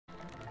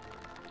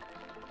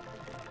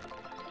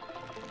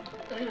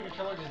think the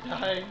controller just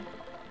died.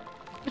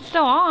 It's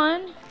still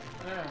on.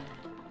 Yeah.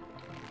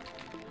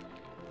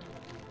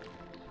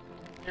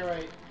 You're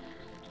right.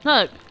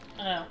 Look.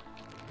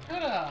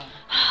 Coulda.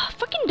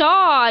 Fucking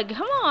dog.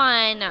 Come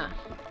on.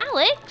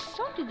 Alex,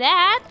 don't do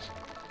that.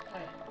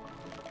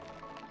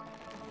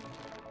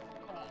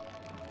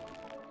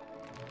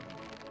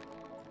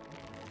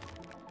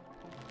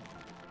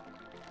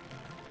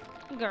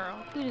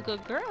 Girl. Who's a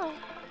good girl?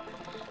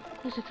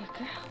 Who's a good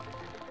girl?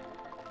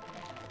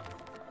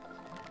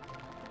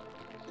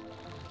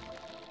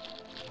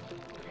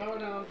 Oh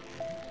no.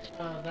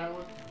 That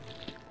one.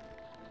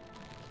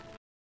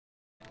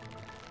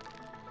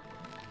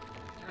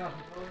 Oh,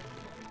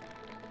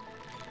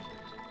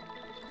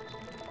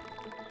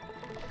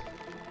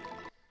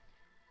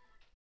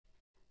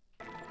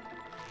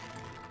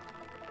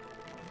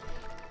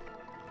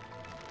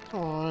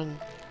 come on.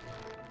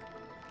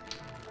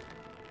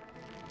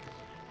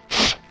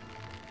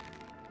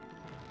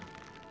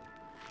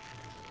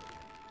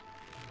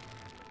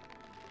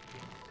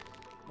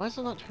 Why is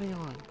it not turning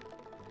on?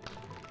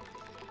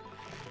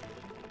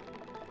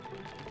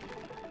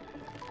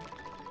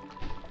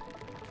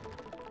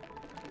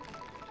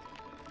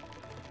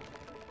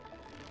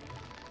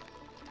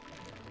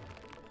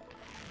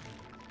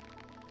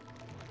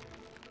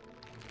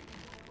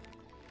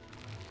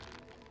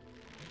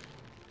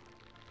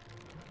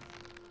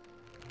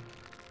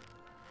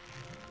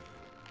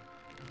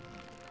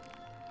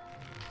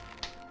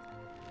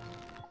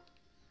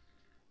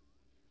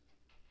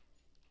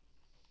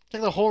 I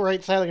think the whole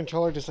right side of the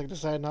controller just like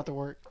decided not to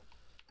work.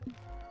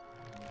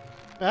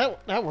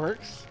 That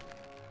works.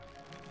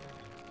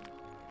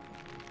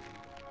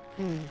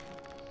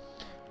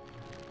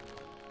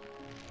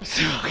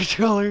 So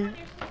controller.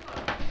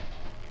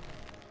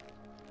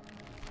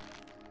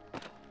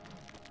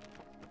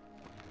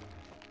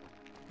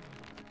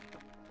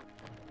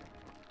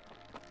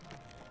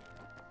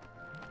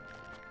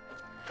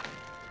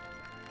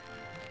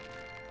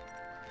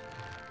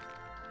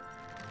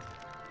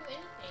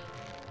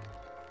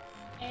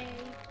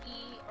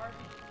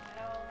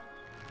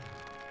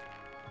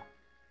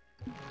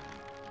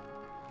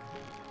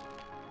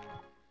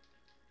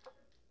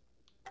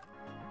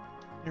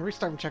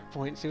 Restart from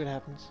checkpoint, see what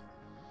happens.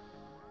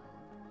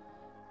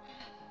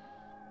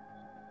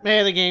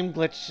 Maybe the game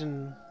glitched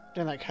and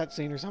did that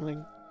cutscene or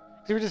something.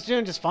 We were just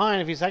doing just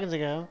fine a few seconds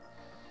ago.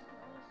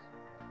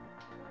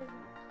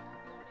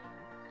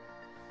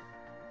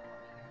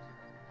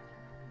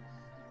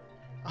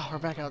 Oh, we're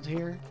back out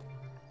here.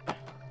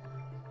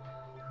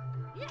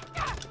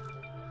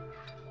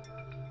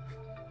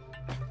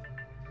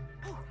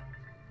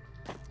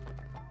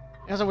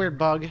 That's a weird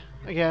bug,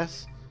 I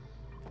guess.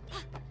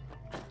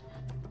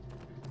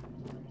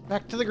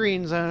 Back to the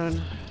green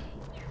zone.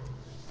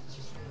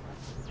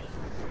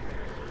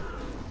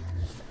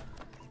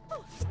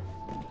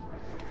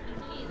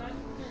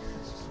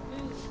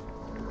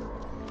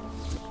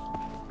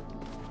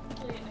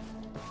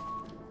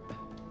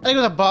 I think it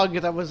was a bug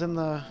that was in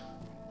the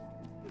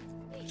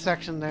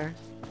section there.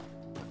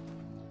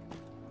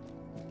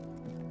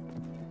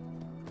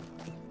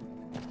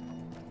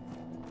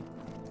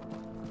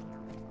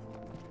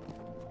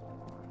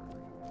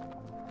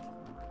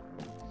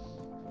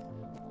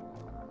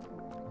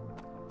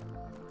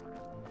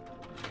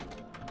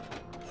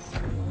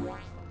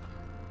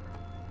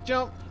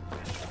 Jump.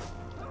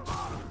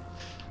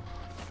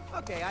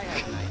 Okay, I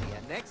have an idea.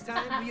 Next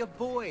time we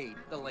avoid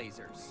the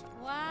lasers.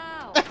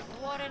 Wow,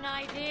 what an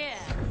idea.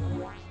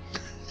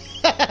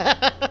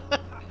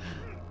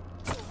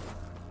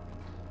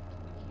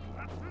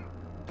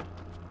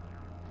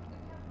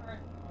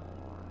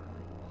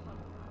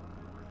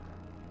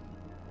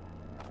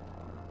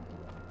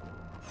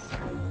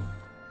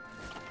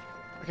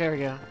 Okay, there we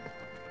go.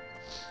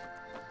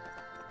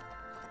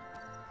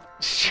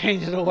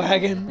 Strange little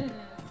wagon.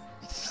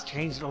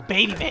 Strange little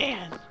baby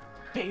man.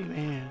 Baby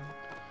man.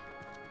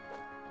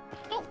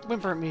 Don't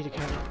whimper at me,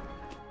 Dakota.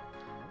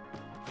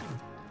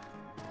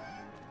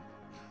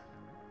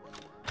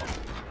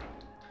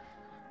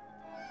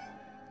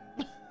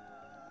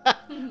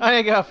 I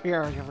didn't go up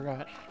here, I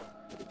forgot.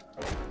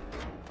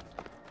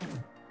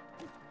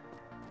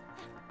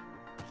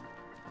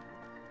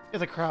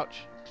 It's a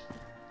crouch.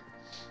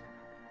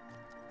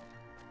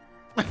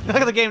 Look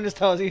at the game just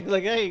tells you,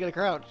 like, hey, you gotta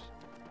crouch.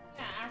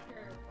 Yeah, after.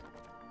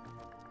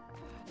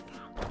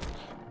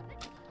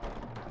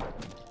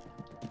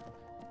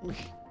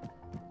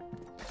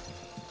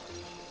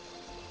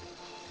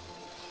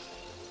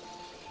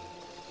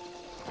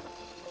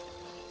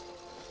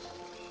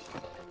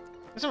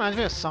 This reminds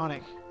me of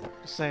Sonic.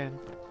 Just saying.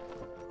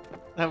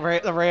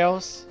 That the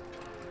rails.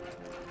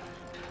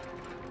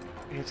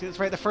 You see, it's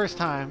right the first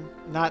time,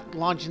 not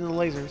launching the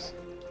lasers.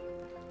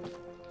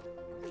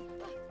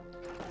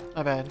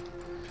 My bad.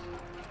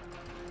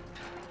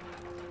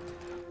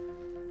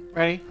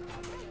 Ready?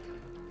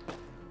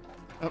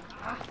 Oh,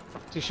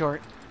 too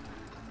short.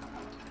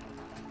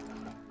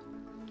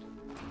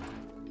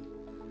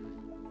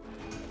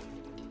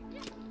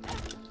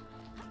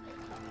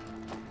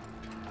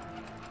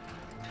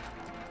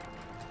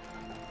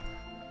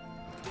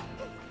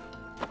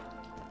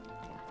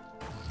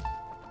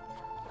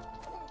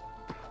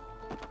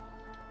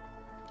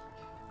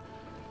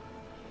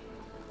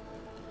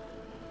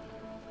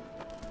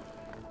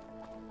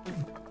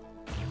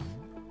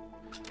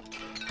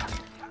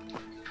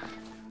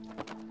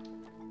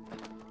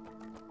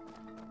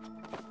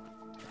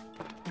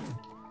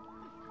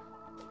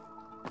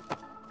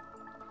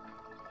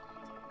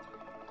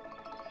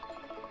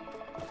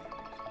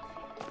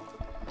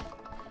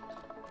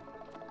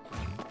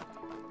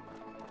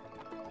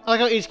 like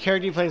how each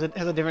character you play has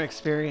a different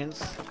experience.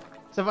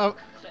 So if I,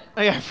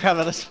 oh yeah, I forgot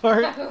about this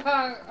part. I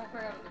forgot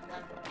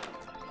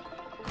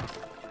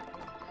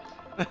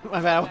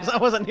My bad, I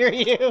wasn't near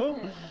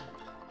you.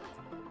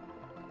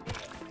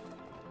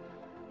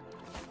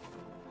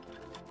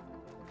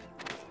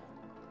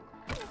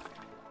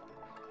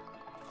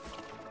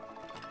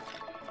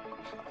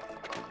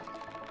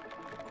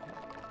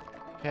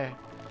 Okay,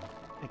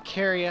 I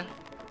carry ya.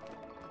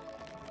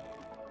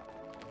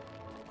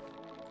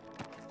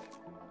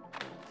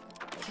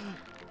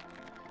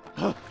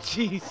 Oh,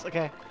 jeez.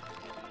 Okay.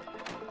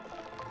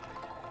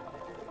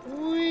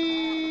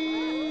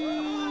 Whee!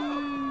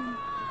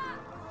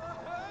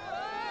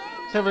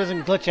 So it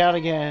doesn't glitch out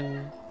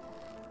again.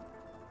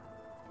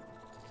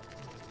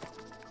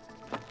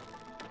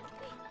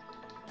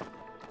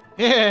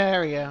 Yeah,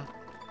 there we go.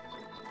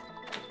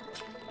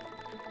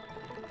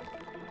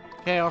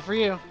 Okay, all for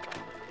you.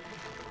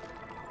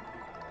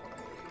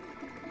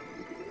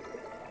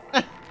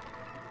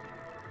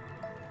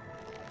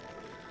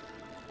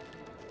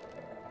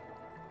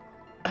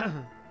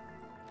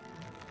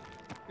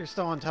 You're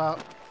still on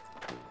top.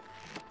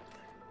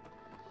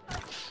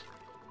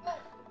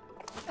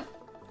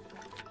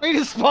 We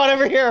just spawn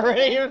over here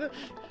already. You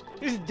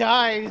just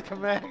die. You just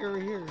come back over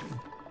here.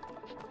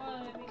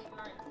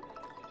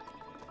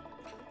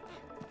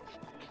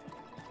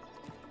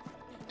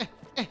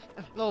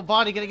 Little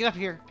body, gotta get up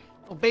here.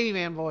 Little baby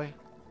man boy.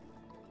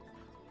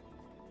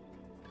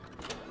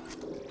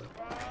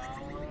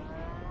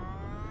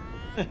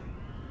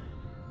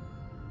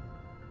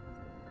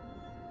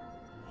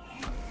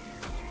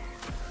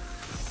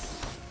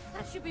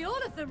 That should be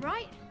all of them,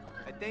 right?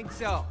 I think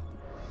so.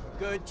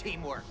 Good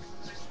teamwork.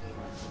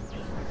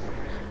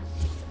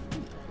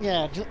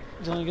 Yeah,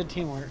 doing good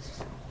teamwork.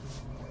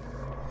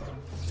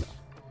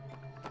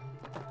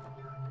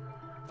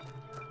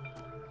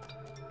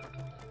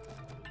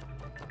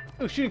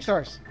 Oh, shooting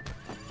stars.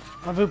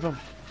 I'm gonna boop him.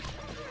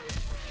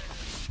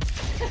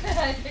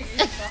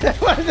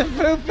 What is the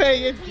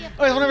booping?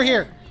 Oh, there's one over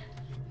here.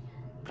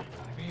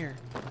 Over here.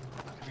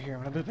 Over here.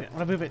 I'm gonna boop it. I'm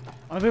gonna boop it.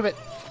 I'm gonna boop it.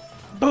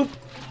 Boop.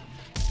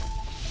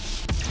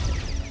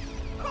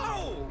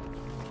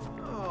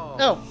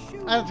 Oh,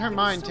 shoot, I had to turn it was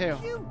mine so too.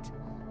 Cute.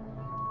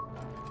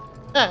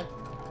 Ah.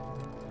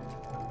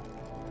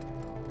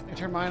 I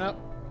turn mine up.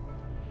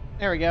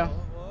 There we go.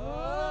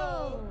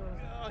 Oh,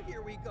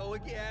 here we go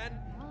again.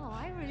 Oh,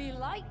 I really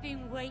like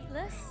being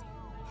weightless.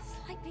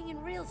 It's like being in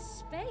real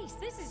space.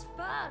 This is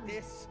fun.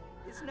 This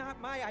is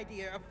not my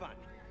idea of fun.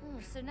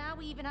 Oh, so now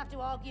we even have to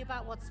argue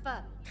about what's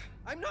fun.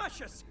 I'm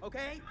nauseous,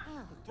 okay?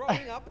 Oh.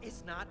 Throwing up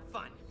is not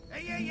fun.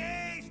 Hey, hey,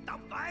 hey! Stop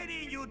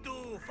fighting, you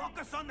two!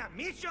 Focus on the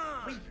mission!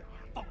 We are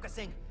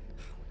focusing.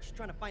 We're just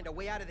trying to find a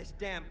way out of this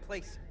damn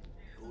place.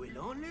 You will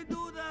only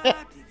do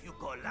that if you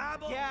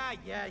collaborate.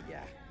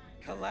 Yeah.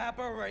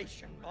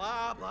 Collaboration.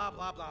 Blah, blah,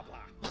 blah, blah,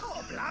 blah.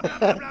 Oh, blah, blah,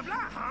 blah, blah,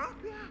 blah, huh?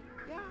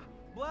 Yeah.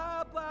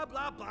 Blah, blah,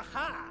 blah, blah,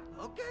 ha.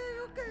 Okay.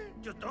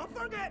 Just don't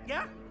forget,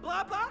 yeah?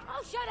 Blah, blah.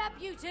 Oh, shut up,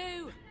 you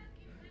two!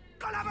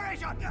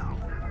 Collaboration, go!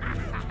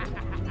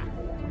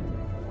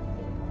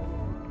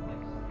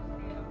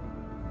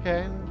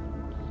 Okay.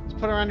 Let's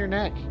put it around your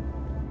neck.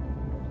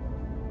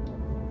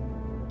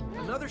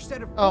 Another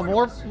set of Oh,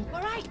 more? portals.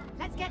 All right,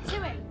 let's get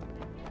to it.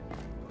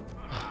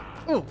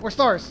 Ooh, more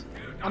stars.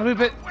 I'm gonna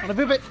boop it. I'm gonna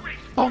boop it.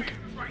 Bonk.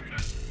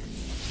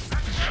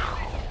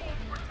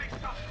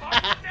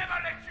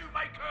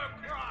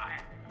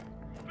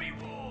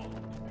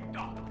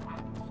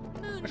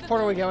 Which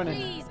portal are we going in?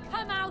 Please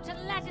come out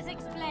and let us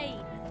explain.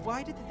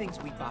 Why did the things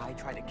we buy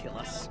try to kill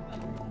us?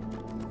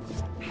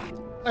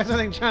 There's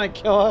something trying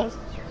to kill us.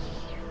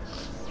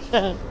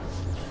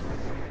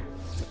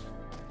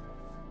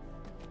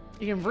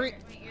 You can breathe.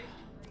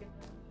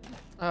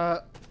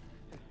 Are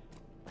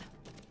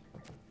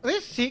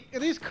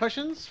these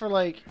cushions for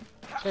like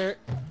chair,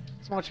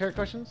 small chair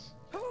cushions?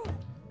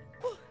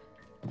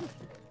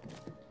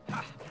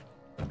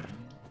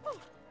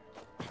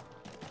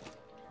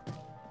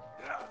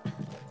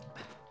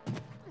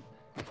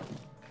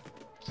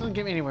 Doesn't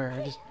get me anywhere.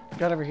 I just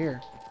got over here.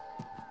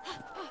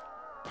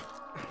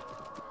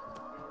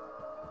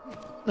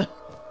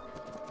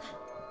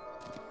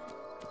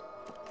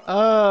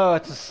 Oh,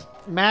 it's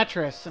a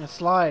mattress and a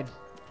slide.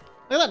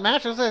 Look at that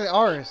mattress. Look at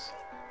ours.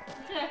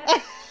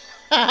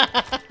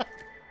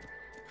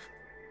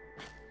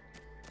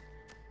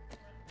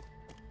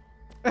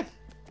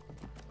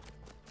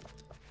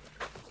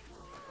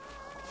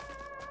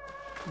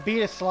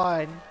 Beat a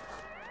slide.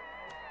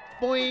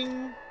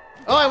 Boing.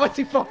 Oh, I went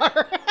too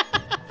far.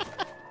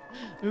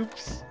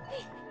 Oops.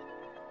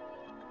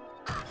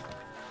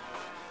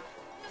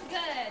 Good.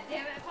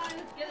 Damn it. Finally,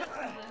 let's get it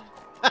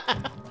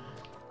something.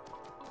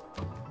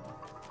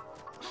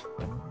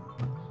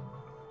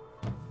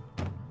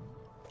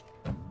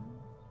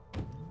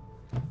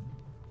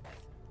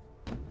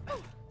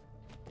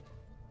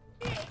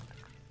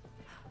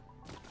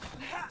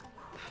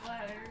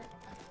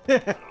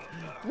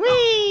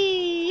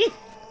 Whee!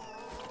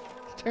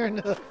 Turn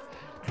to the...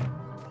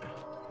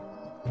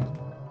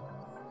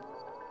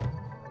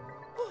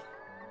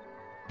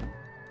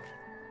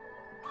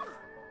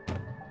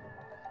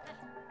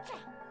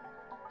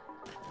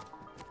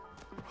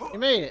 You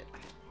made it.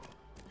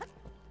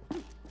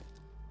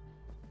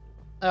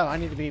 Oh, I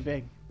need to be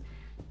big.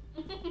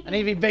 I need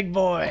to be big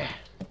boy.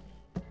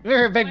 Come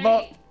here, big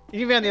boy. You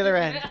can be on the other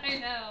end. I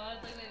know. I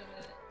was like, wait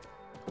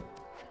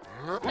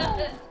a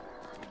minute.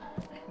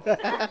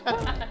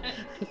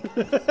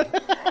 You just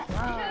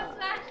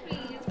smashed me.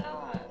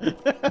 Stop.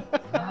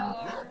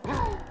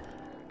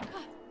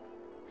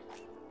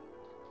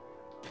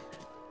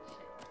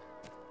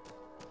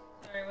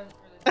 Sorry, I wasn't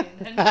really paying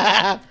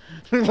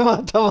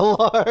attention. Double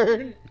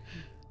hard.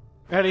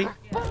 Ready? Yeah.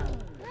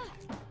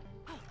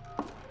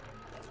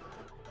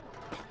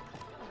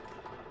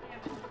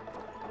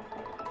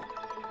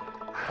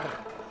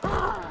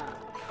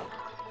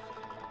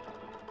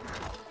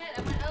 Shit, I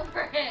went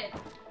over it.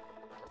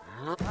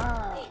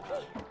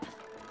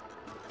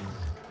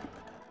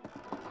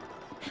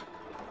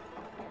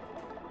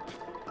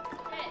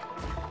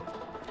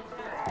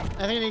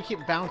 I think I need to keep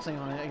bouncing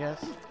on it, I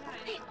guess.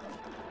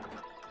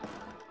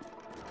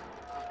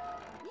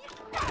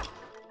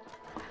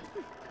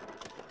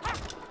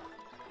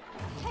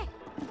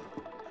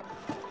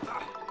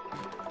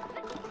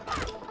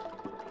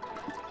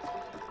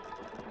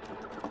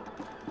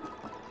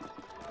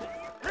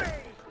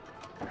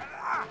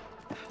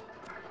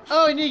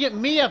 Oh, you need to get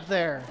me up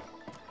there.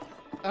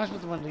 I was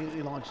with the one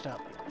you launched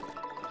up.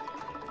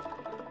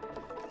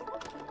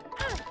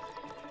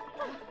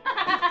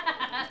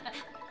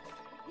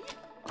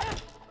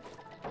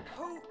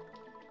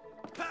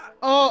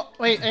 Oh,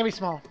 wait, I gotta be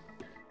small.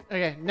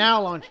 Okay,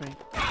 now launch me.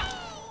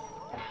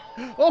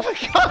 Oh my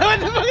god, I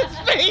went in his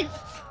face!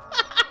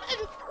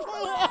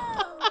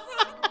 That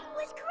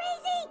was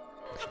crazy!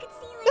 I could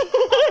see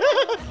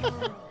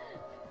like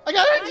I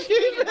got an I'm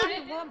achievement!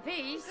 in one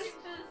piece.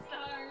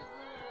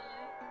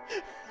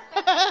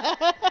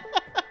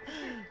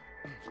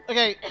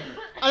 Okay,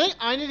 I think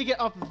I need to get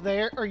up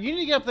there, or you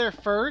need to get up there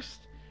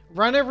first,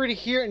 run over to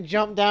here and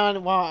jump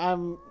down while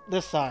I'm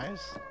this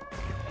size.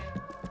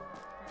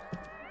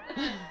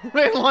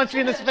 Wait, launch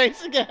me into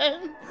space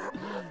again.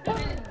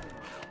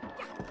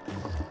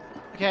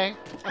 Okay.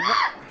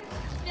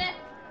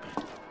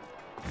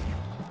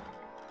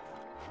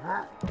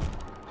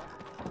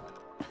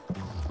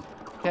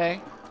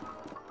 Okay.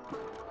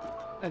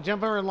 Now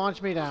jump over and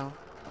launch me down.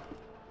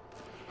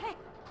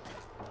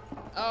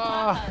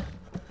 Oh.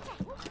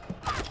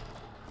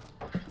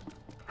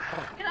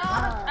 Get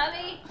off,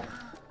 Abby!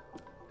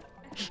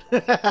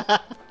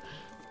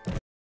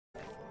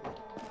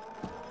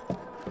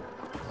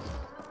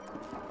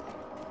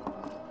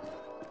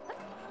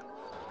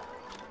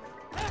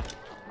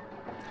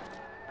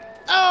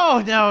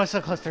 Oh no, I was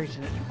so close to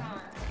reaching it.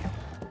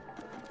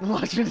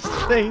 Launch me into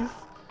space.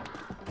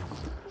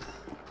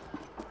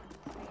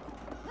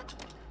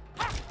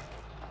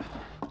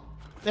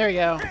 There you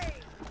go.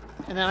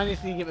 And then I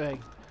just need to get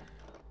big.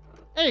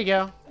 There you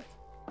go.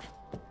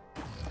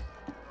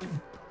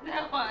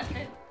 That one.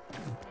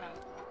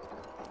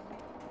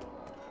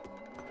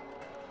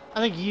 I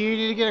think you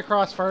need to get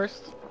across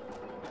first.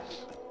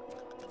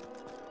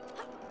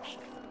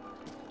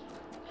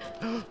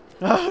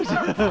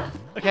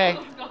 Okay.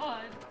 Oh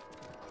god.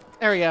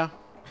 There we go.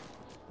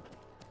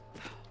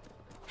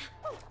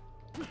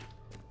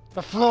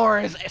 The floor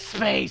is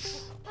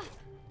space.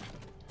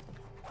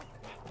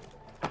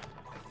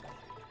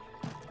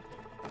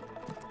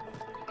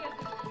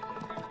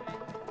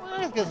 Well,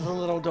 that's because it's a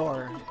little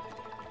door.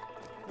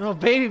 Oh,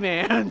 baby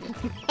man.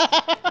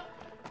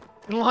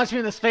 And launch me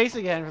into space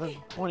again for the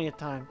 20th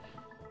time.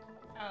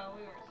 Oh,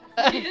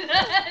 we were.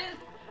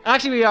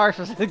 Actually, we are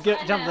supposed to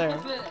jump there.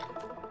 Let's move it.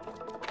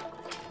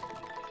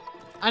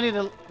 I need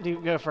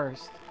to go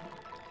first.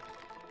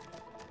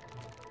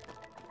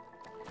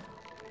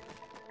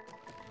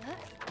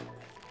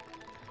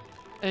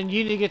 And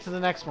you need to get to the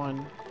next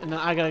one, and then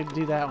I gotta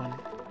do that one.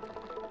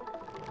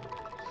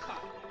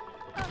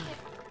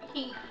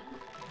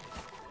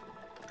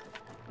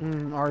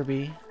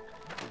 RB.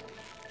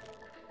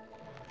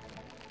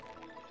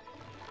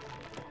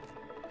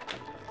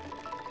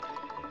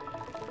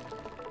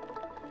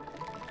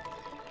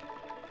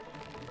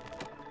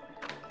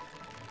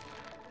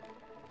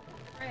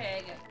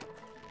 Frig.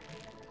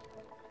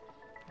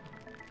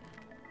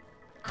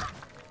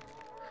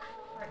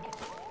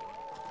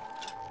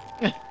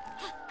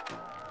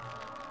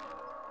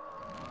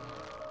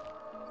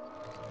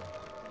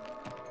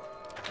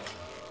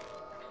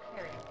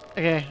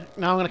 Okay,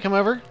 now I'm gonna come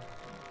over.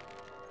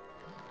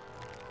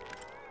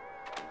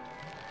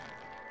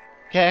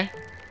 Okay,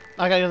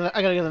 I gotta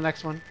go to the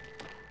next one.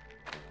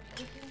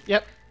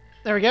 Yep,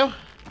 there we go.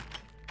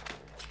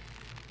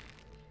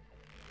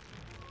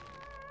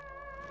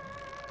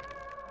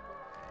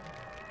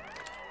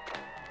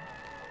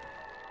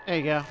 There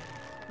you go.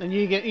 Then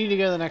you need to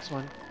go to the next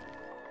one.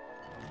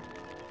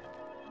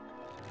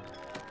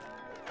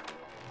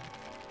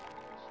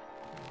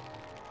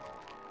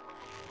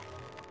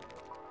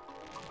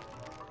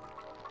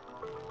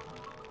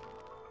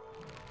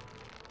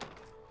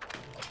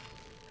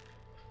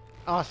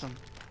 Awesome.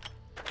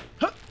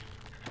 Huh.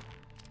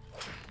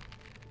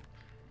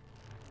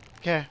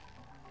 Okay.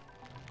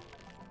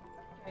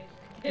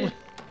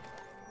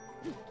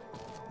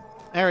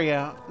 There we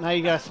go. Now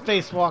you got a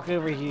spacewalk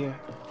over here.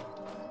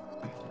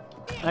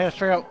 I gotta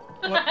figure out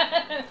what.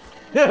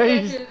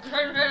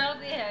 Turn right off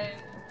the edge.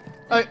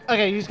 Oh,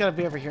 okay, you just gotta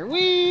be over here.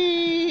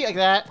 Whee! Like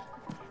that.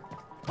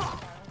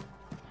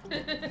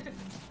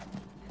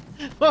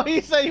 Well,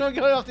 you said you were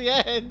going off the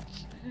edge.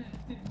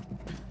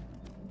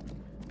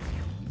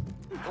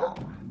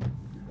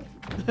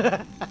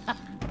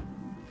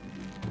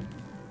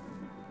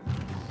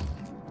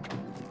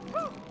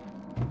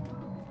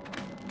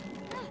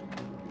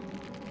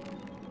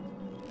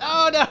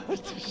 Oh no,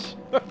 it's too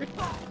short.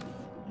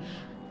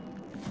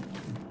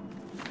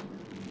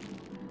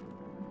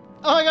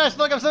 Oh my gosh,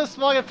 look, I'm so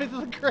small I can fit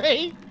through the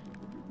crate.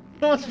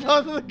 I almost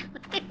fell through the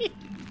crate.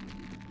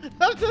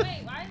 I'm just...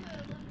 Wait, why is it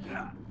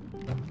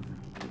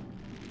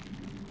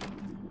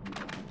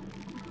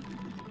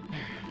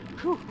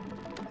Whew.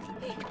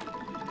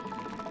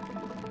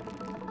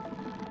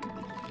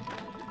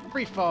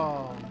 Free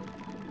fall.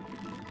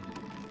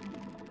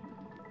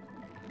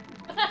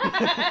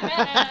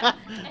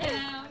 And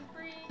I'm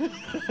free.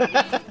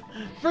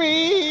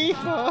 Free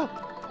fall.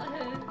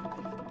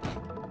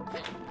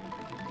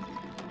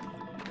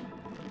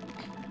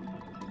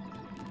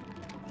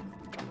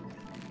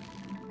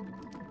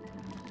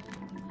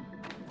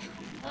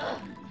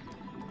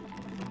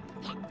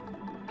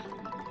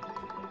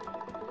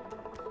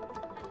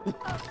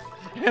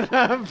 And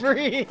I'm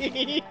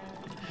free.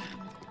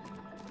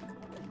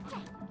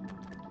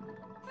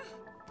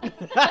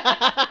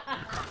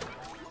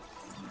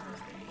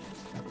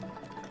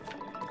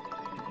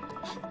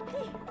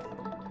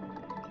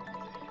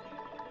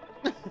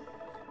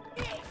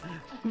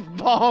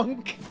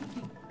 Bonk.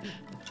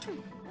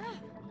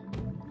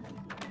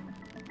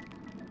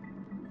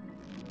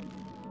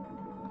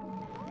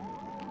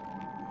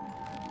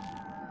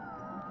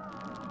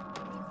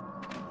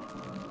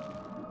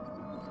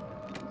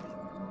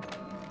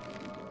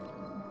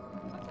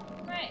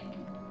 Frick.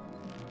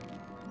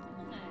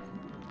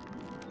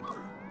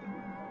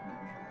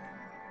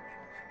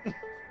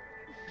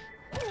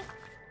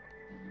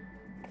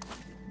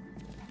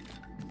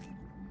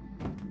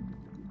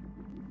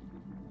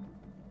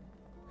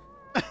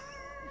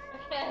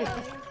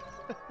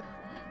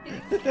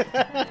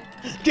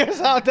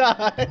 Guess I'll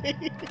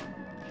die.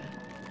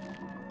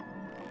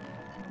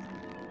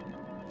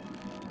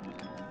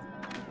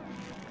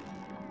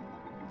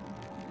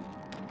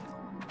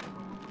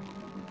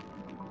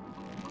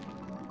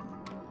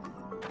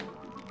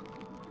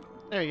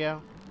 There you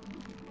go.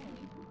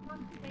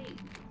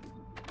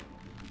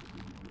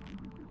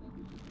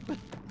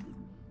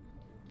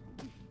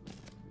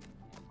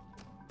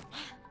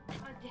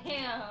 Oh,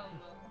 damn.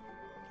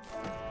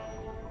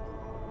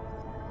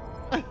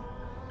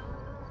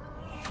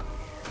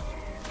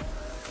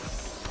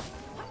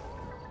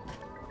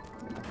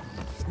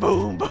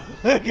 Boom!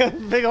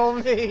 Big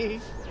old me.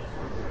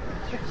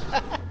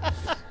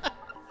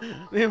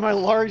 Me and my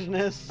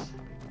largeness.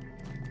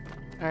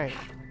 All right.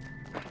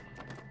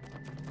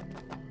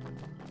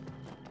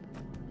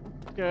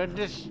 Got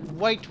this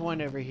white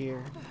one over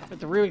here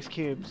with the Rubik's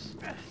cubes.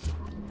 I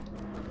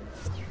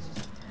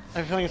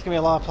have a feeling it's gonna be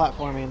a lot of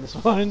platforming in this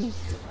one.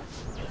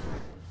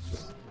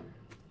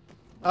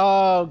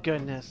 Oh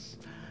goodness.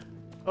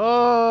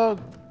 Oh.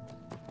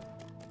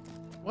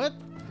 What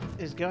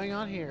is going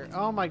on here?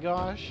 Oh my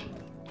gosh.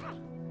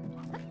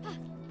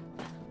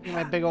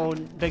 My big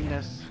old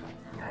bigness.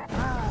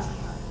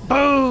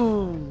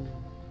 Boom!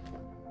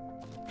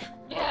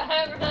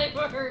 Yeah, it really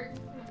worked.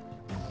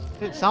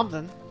 Did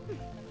something.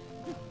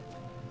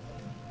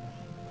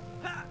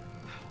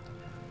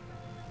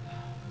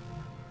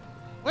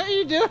 What are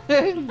you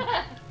doing?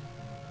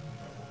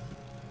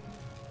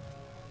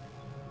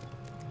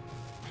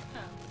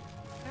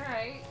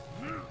 Alright.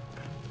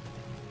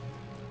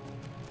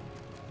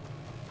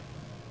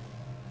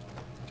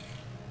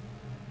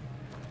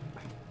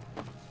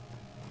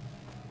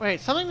 Wait,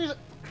 something is...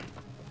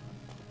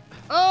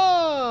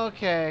 Oh,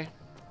 okay.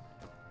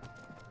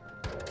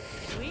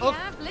 We Oh,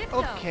 have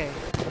liftoff. okay.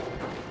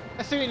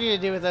 I see what you need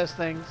to do with those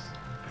things.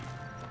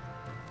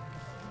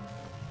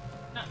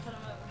 Not put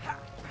them over.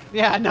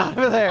 Yeah, not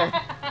over there.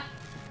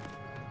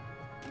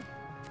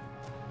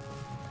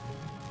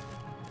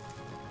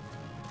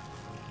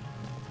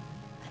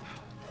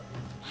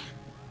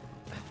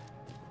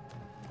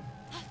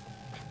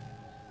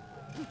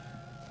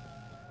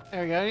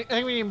 There we go. I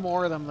think we need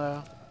more of them,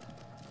 though.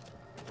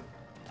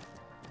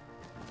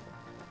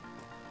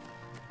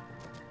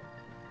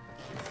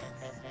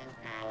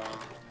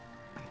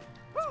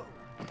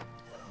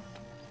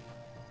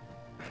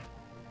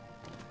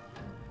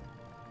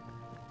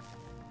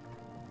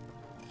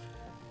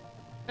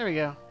 There we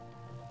go.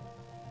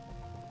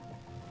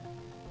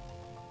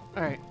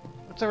 Alright,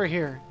 what's over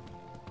here?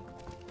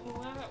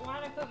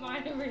 Why'd I put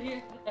mine over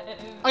here?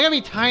 I gotta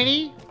be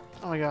tiny?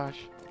 Oh my gosh.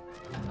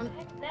 What the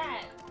heck's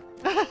that?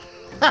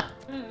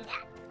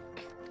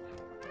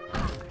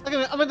 Look at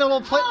me, I'm in the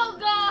little play. Oh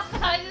god,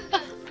 I just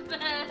got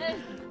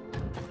smashed.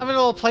 I'm in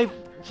a little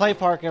play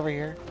park over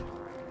here.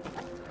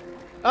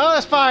 Oh,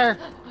 there's fire!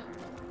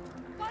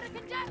 Got a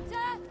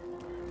conductor.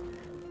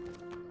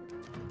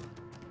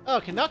 Oh,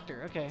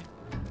 conductor. Okay.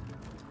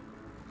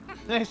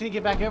 Nice to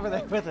get back over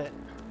there with it.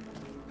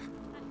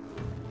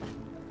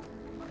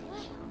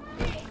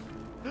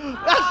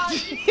 Oh,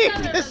 you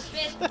son of a Jesus.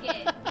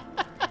 biscuit.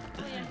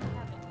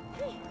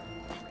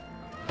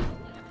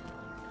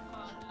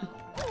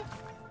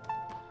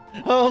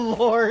 Oh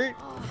Lord.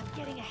 Oh, I'm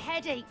getting a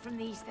headache from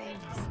these things.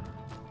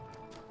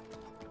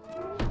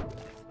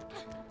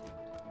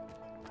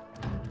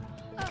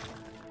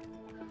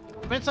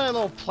 I'm inside a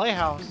little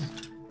playhouse.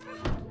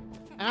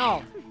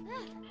 Ow.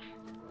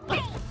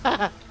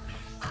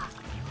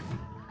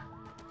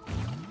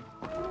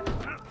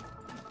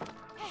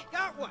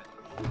 Got one.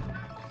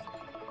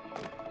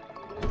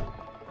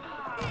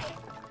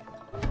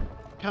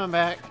 Coming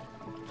back.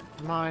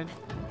 Mine.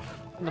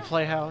 In the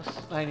playhouse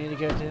I need to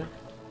go to.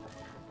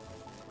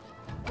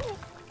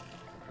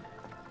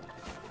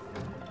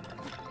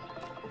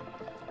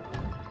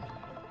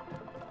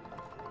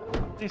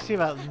 Let me see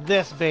about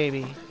this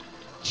baby.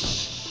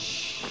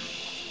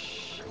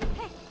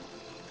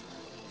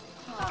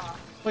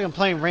 Like I'm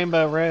playing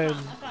Rainbow Road.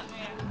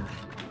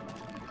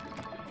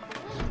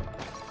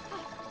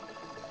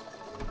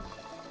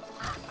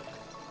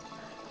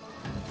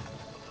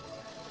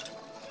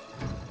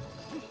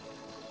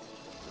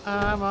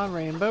 I'm on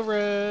Rainbow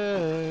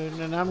Road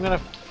and I'm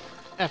gonna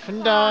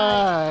effing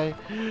die.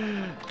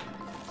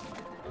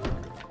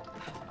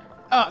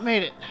 Oh, I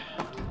made it.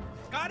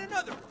 Got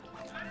another.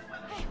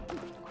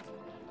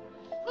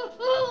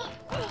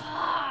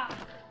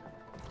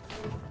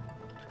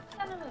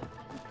 Son of a...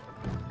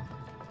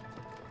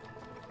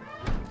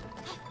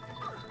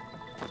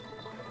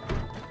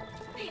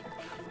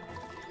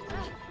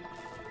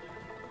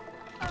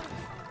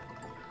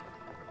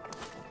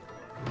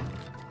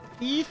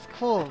 East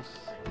close.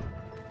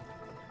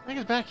 I think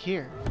it's back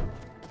here.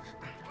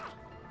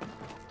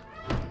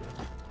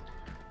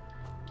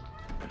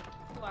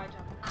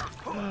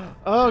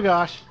 Oh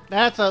gosh,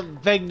 that's a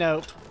big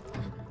note.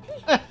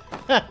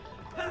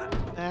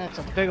 That's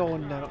a big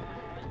old note.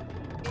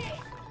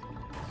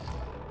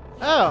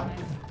 Oh,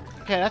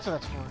 okay, that's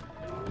what that's for.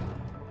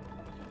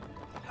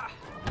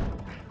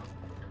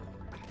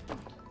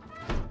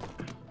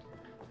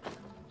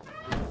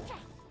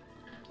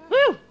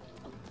 Woo!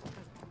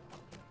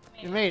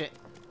 You made it.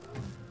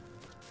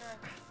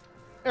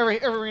 We're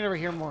gonna over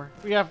here more.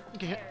 We have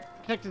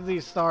connected to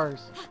these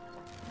stars.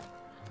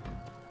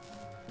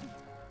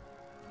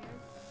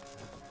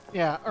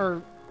 Yeah,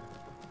 or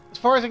as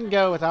far as I can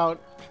go without,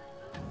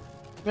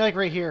 maybe like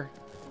right here.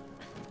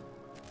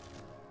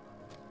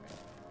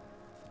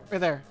 Right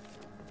there.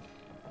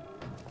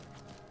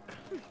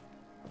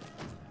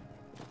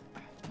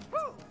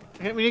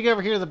 Okay, we need to go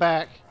over here to the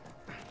back.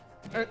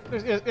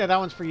 Yeah, that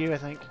one's for you, I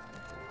think.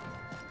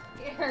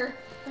 Here.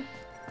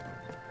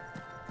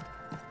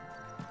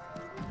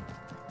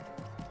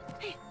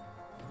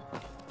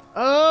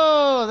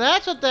 Oh,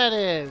 that's what that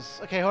is.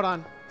 Okay, hold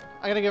on.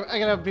 I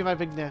gotta be my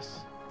bigness.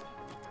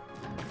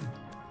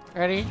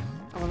 Ready?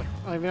 I'm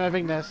gonna be my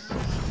bigness.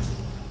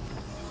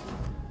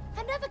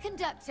 Another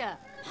conductor.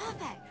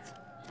 Perfect.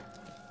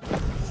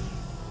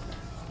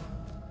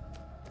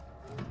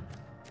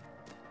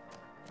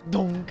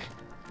 Donk.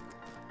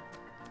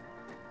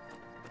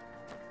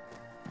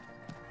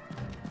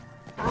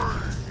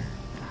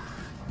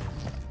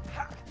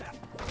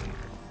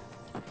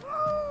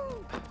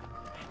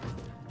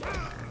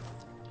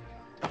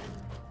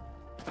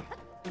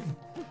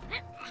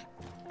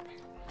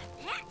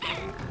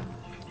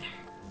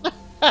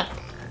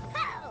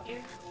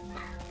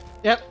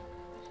 Yep.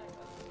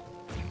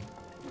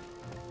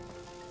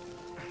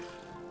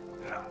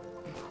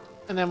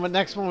 And then the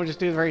next one we'll just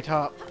do the very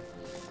top.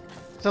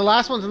 So the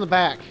last one's in the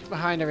back,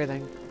 behind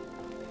everything.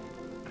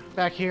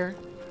 Back here.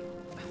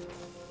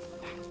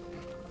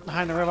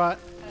 Behind the robot.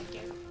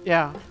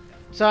 Yeah.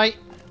 So I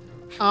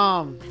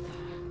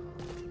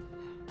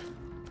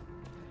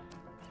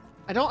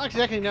don't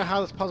exactly know how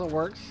this puzzle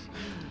works.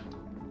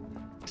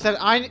 Except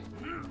I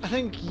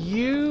think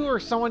you or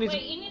someone needs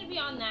Wait, you need to be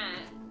on that,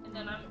 and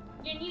then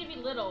you need to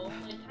be little,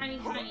 like tiny,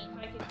 so I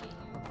can see you.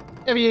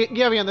 Yeah, but you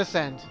gotta be on this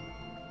end.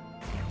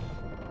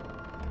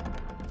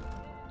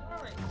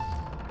 Alright.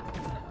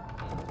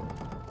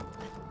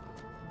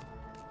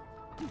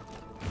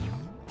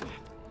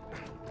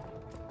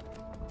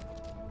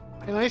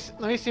 Hey,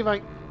 let me see if I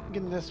can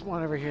get this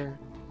one over here.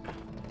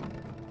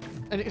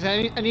 I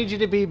need you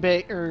to be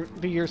big or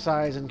be your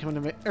size and come to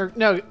me. Or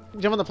no,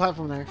 jump on the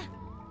platform there.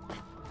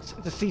 It's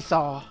the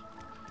seesaw.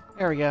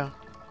 There we go.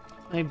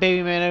 I need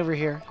baby man over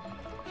here.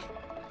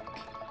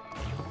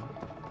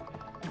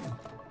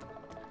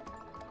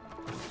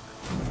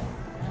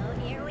 Oh,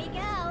 here we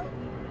go.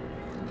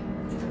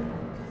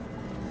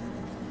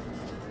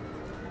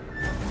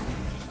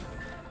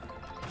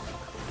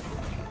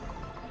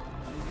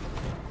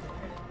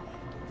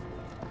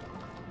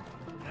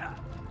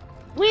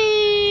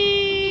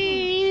 Whee!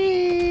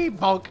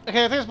 Bulk.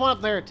 Okay, there's one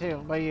up there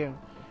too by you,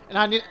 and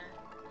I need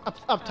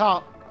up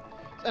top,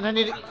 and I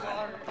need it.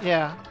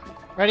 Yeah.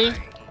 Ready?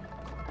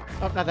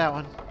 Oh, not that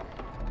one.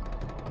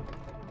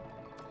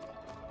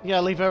 You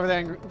gotta leap over there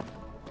and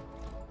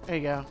There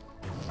you go.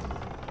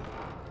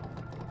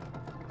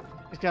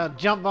 Just gotta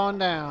jump on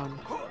down.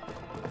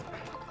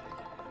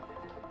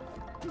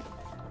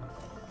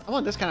 I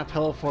want this kind of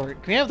pillow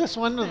fort. Can we have this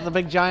one with the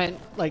big giant,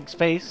 like,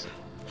 space?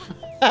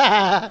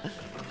 There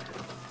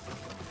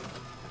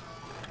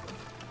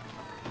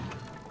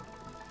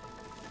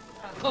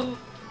we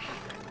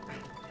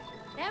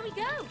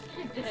go.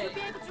 We should be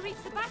able to reach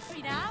the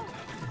battery now.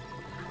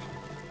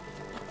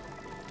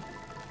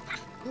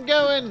 I'm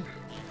going.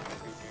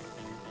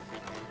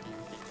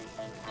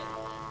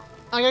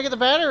 I gotta get the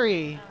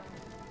battery.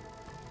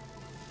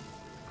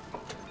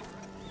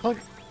 Plug.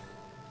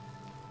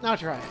 Now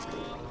try it.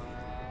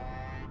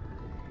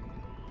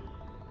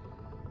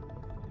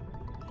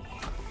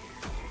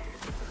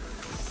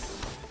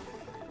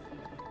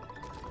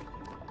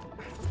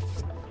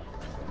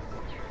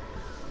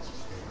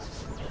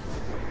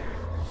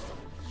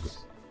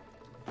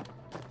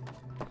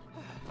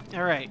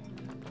 All right.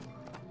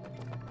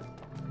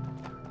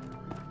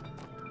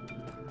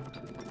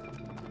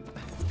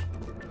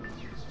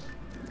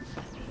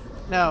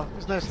 No,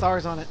 there's no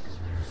stars on it.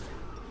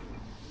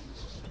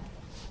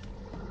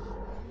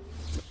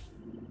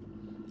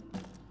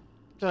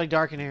 It's really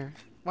dark in here.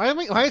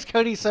 Why is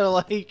Cody so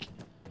like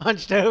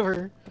hunched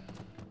over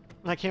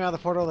when I came out of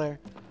the portal there?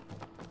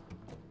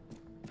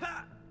 What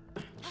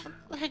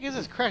the heck is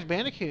this? Crash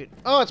Bandicoot?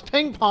 Oh, it's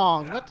ping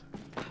pong. What?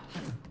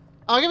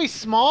 Oh, gonna be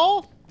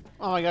small?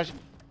 Oh my gosh!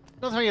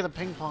 Don't tell me you have to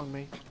ping pong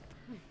me.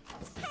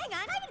 Hang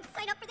on, I didn't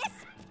sign up for this.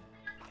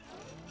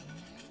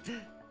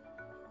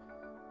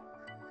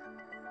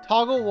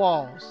 Toggle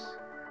walls.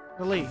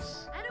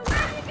 Release. And away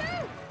you go.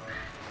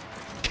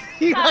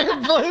 You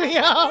fucking blew me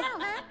out. Now,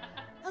 huh?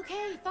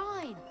 Okay,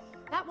 fine.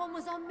 That one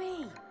was on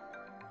me.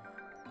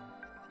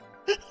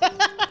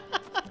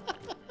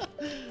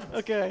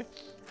 Okay.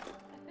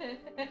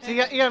 So you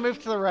gotta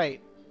move to the right.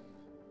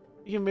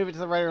 You can move it to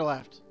the right or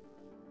left.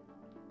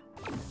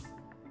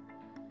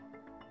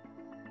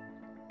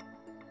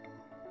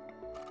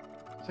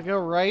 So go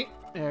right.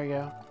 There you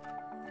go.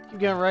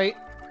 Keep going right.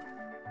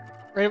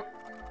 Right. A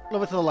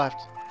little bit to the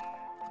left.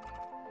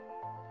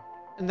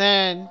 And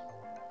then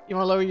you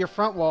want to lower your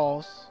front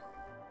walls.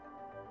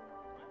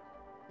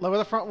 Lower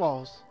the front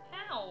walls.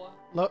 How?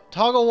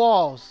 Toggle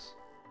walls.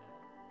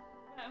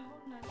 Hold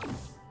on.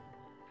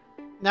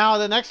 Now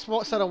the next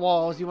set of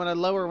walls you want to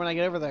lower when I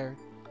get over there.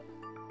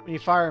 When you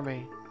fire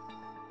me.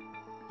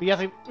 But you have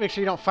to make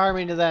sure you don't fire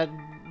me into that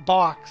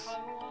box.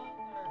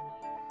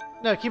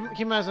 No, keep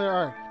them as they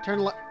are.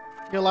 Turn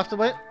go left a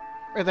bit.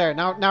 Right there.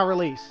 Now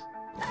release.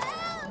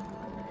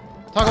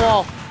 Toggle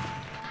wall.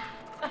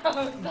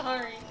 Oh,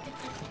 sorry.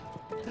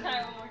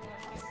 Try one more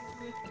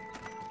time.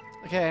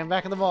 Okay, I'm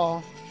back in the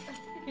ball.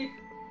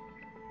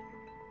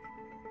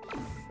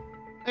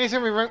 Hey, it's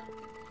gonna be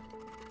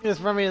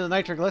just run me to the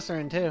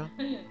nitroglycerin too.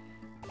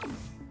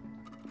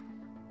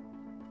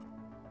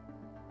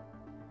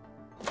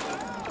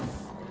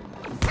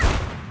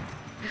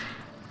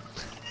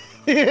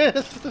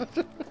 Yes.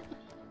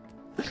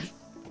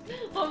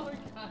 Oh my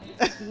god.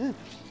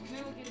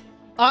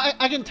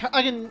 I can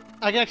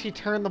actually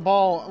turn the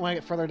ball when I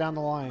get further down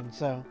the line.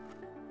 So.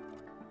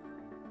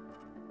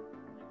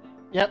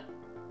 Yep.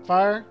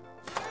 Fire.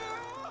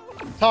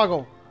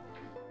 Toggle.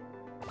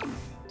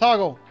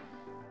 Toggle.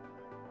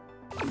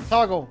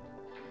 Toggle.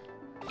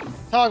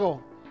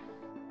 Toggle.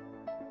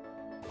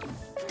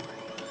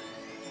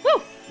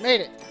 Woo!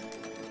 Made it.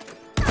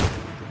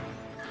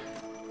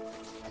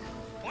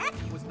 That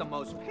was the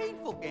most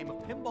painful game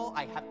of pinball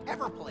I have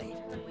ever played.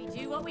 We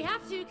do what we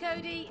have to,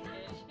 Cody.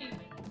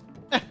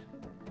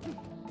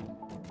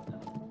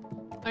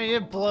 I mean,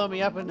 it blow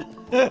me up in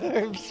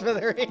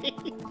smithereens.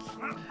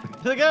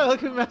 Look out!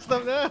 Look who messed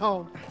up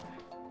now.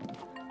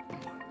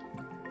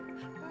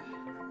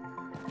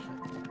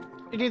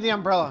 You need the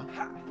umbrella.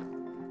 I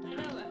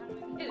know, but how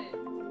do we get it?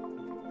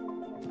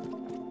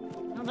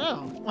 I don't know.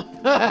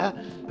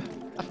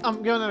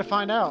 I'm going there to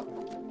find out.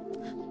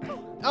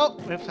 Oh,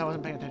 oops! I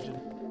wasn't paying attention.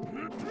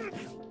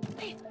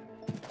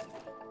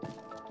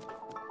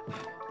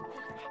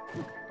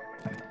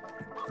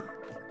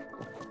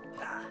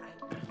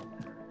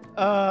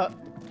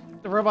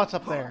 The robot's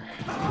up there.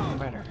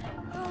 Better.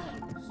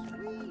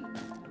 Sweet.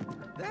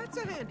 That's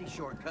a handy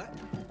shortcut.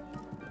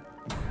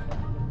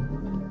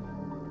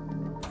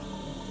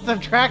 The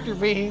tractor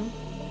beam.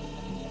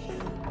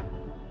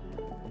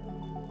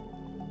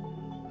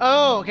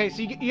 Oh, okay.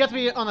 So you have to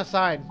be on the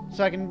side,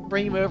 so I can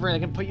bring you over and I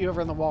can put you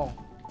over on the wall.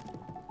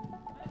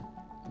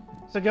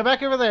 So go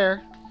back over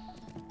there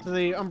to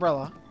the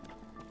umbrella.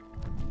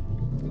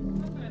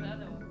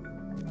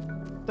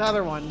 The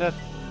other one, the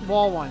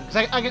wall one.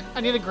 Cause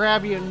I need to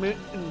grab you and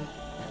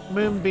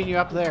moonbeam you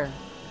up there.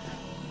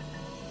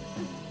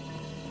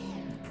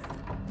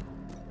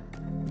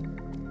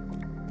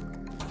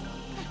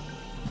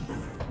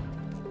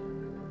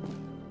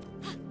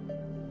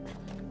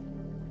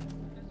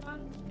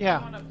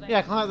 Yeah,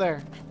 yeah, climb up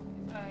there.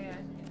 Oh, yeah.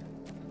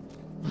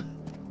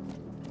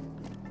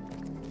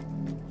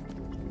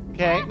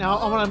 Okay, now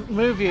I want to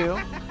move you.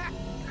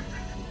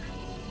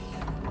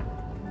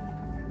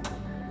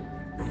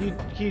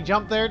 Can you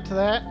jump there to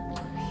that?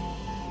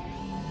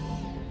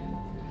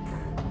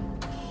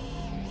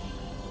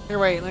 Here,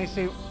 wait. Let me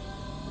see.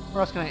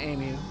 Where else can I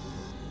aim you?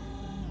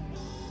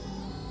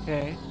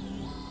 Okay.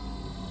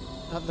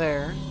 Up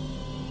there.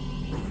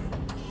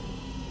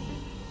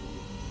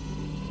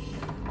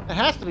 That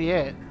has to be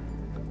it.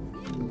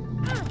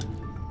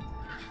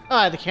 Oh,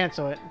 I had to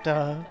cancel it.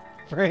 Duh.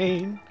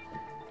 Brain.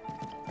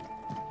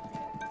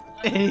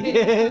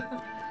 Idiot.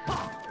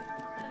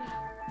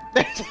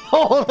 There's a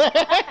hole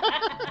there.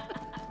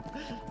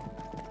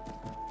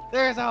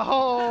 There's a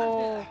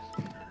hole.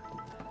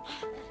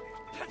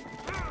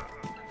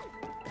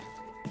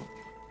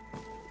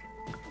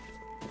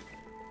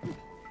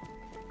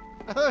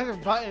 I thought there was a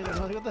button. I was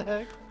like, what the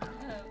heck?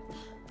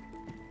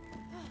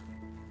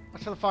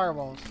 Watch for the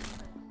fireballs.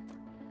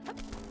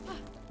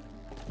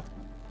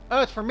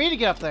 Oh, it's for me to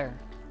get up there.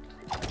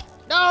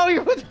 No,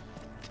 you're with.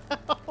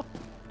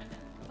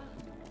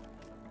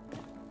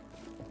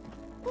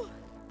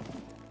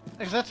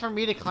 Because that's for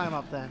me to climb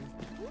up then.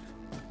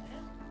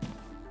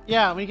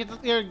 Yeah, when you get to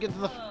the Whoa,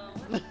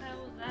 what the hell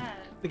was that?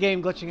 the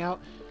game glitching out.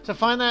 So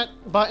find that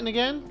button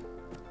again.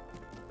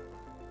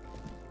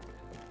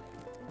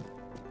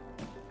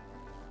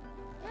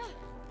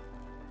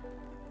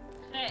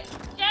 Hey,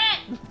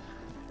 shit!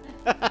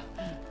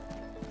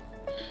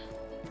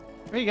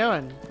 Where are you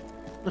going?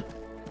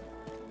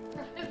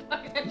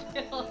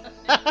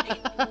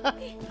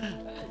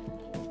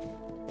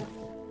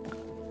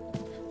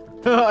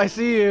 Oh, I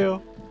see you.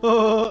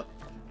 So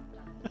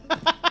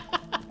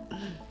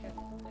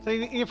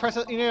you press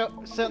it,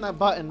 sit on that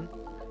button.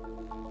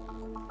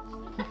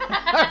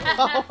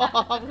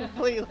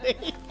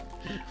 Completely.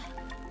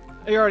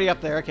 You're already up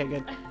there. Okay,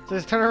 good. So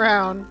just turn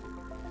around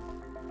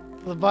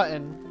with the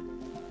button,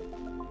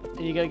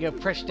 and you gotta go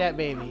push that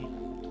baby.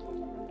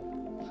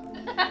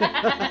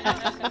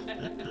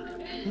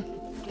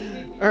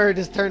 Or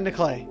just turn to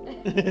clay.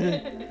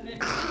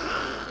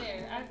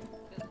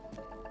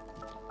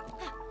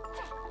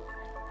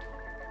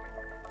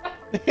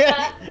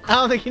 Yeah, I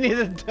don't think you need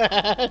a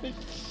dash.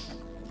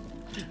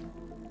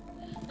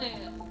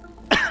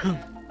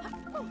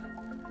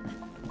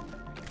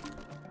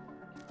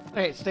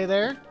 Alright, stay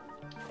there.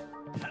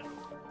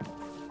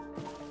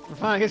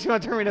 Fine, I guess you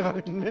want to turn me to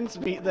fucking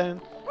mincemeat then.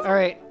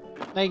 Alright,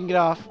 now you can get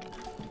off.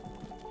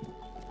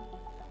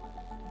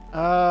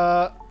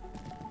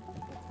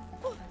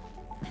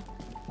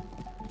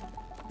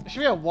 There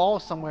should be a wall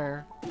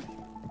somewhere.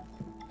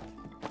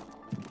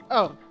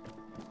 Oh.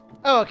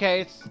 Oh, okay.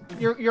 It's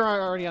you're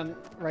already on the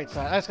right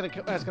side. I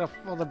was gonna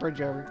pull the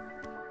bridge over.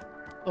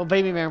 Little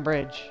baby man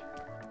bridge.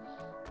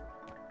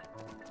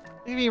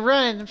 Baby,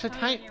 run! I'm so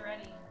tiny.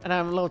 And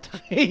I'm a little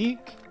tiny.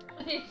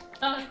 He's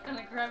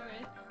gonna grab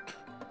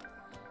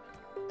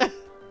it.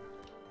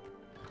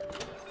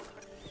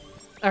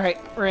 All right,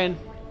 we're in.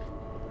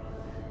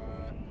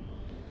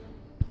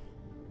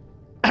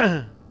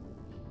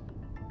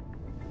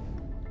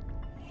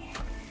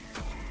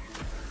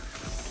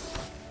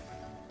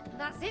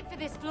 That's it for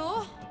this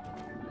floor.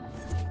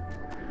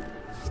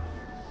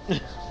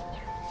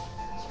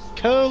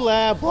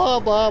 Collab, blah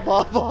blah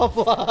blah blah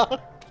blah.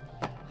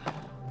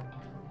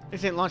 They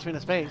didn't launch me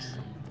into space.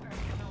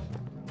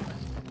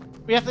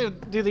 We have to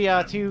do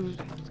the two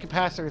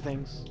capacitor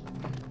things,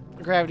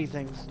 the gravity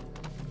things.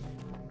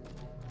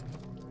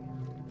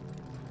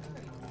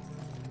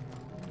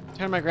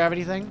 Turn my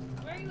gravity thing.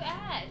 Where are you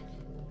at?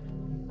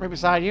 Right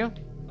beside you.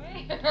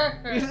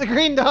 Where? Use the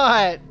green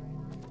dot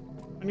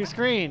on your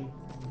screen.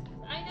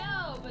 I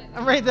know, but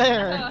I'm right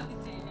there. Oh, I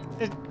see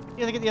it.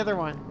 You have to get the other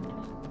one.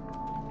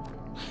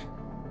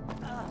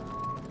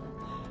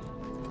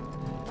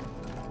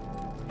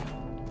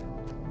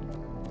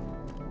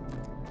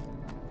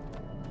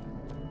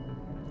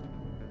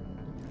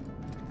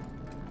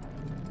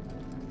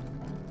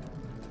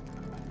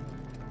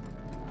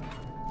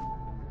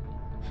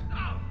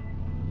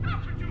 How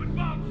could you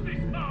advance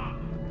this far?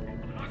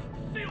 You must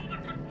seal the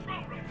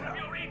control room from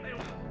your email.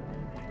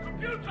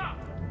 Computer,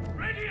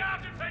 ready our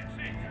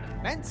defenses.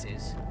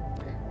 Defenses?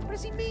 What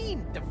does he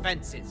mean,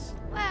 defenses?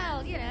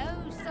 Well, you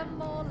know, some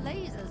more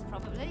lasers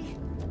probably.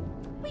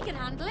 We can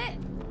handle it.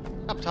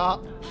 Up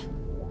top.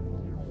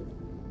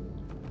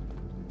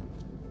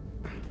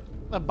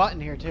 A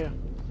button here too.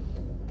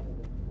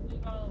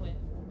 Follow it.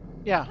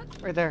 Yeah,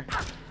 right there.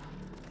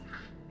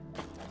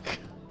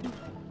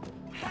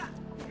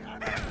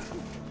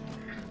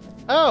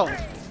 Oh,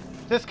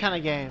 this kind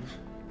of game.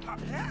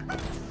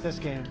 This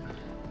game.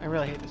 I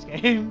really hate this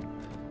game.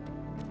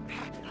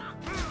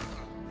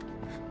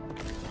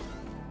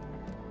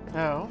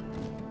 Oh.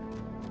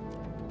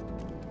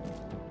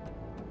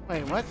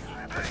 Wait, what?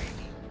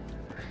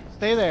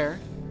 Stay there.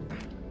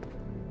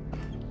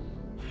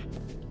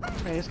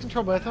 Wait, does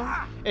control both of them?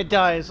 It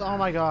does. Oh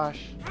my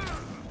gosh.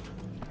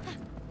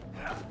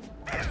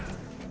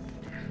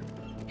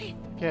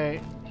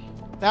 Okay.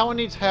 That one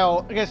needs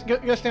help. I guess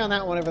go stay on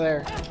that one over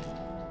there.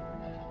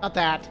 Not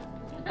that.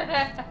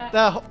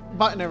 The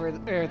button over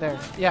there.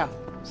 Yeah.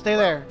 Stay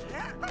there.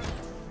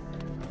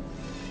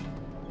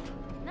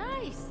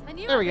 Nice. I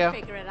knew There I we could go.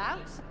 figure it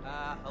out.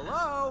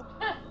 Hello?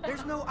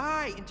 There's no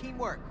I in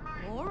teamwork.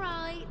 All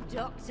right,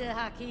 Dr.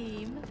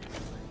 Hakim.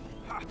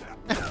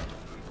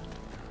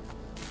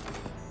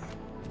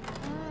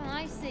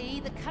 I see.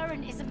 The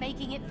current isn't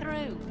making it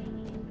through.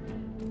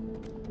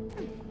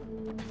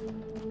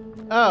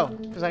 Oh,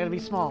 because I gotta be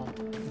small.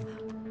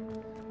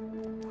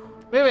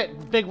 Move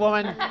it, big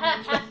woman.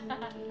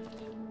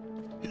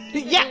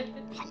 Yeah!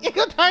 Look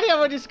how tiny I'm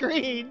on your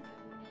screen!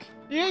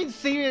 You didn't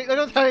see me. Look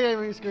how tiny I am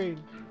on your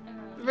screen.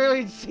 You barely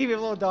even see me, a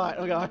little dot.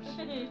 Oh gosh.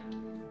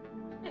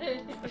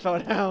 I fell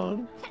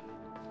down.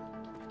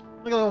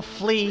 Look at a little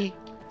flea.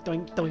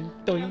 Doink, doink,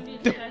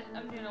 doink, doink.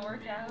 I'm doing a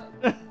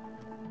workout.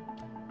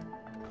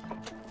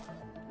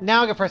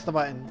 Now I can press the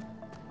button.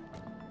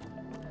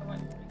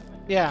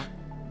 Yeah.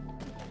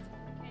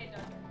 Okay,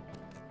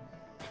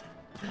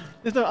 Doctor.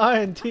 There's no I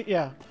and T.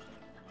 Yeah.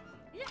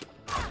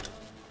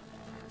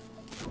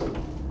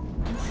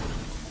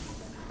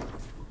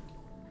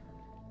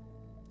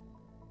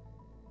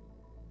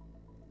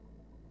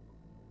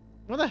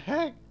 What the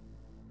heck?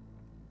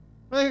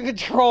 Like a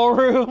control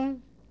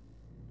room.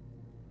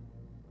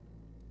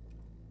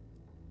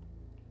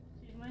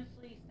 She's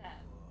mostly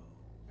sad.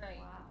 Right.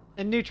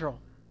 And neutral.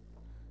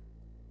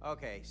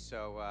 Okay,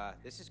 so,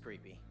 this is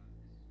creepy.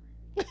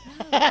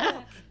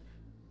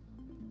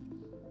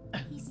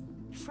 He's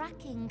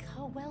tracking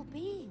her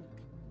well-being.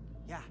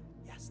 Yeah,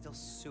 still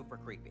super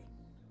creepy.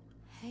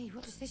 Hey,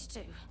 what does this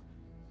do?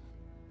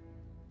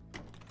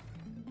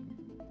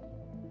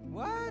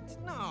 What?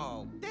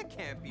 No, that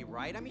can't be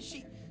right. I mean,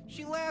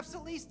 she laughs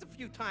at least a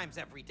few times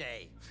every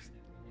day.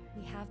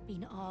 We have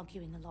been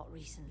arguing a lot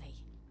recently.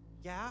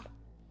 Yeah?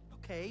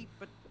 Okay,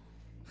 but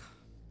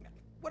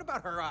what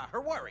about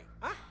her worry,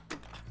 huh?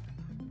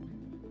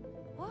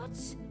 What?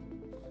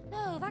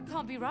 No, that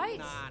can't be right.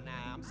 Nah,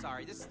 I'm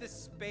sorry. This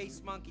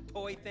space monkey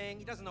toy thing,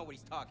 he doesn't know what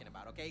he's talking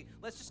about, okay?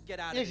 Let's just get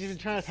out Yeah, of she's this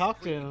been trying to talk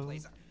to creepy him.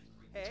 place.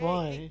 That's Hey,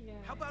 why. hey,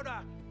 how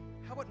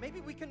about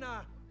maybe we can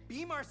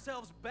beam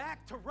ourselves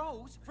back to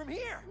Rose from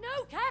here?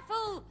 No,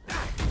 careful!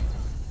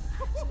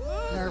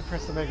 Never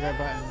press the big red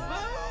button.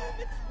 Boom!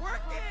 It's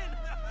working!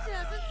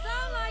 Doesn't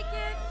sound like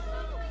it.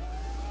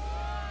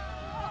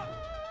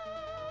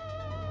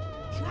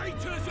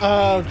 Traitors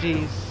Oh, of jeez.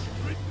 evil,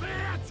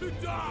 prepare to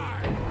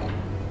die!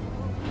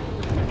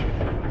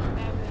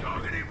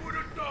 Targeting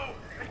wooden door!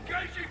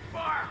 Engaging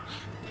fire!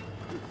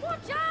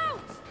 Watch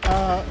out!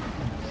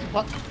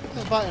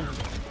 This button.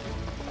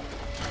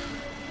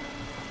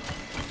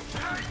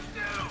 Stand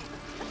still!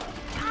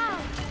 Ow!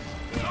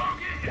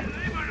 Target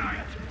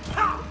eliminate!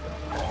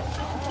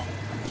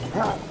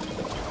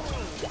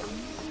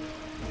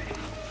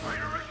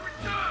 Traitor has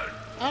returned!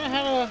 I don't know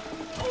how to.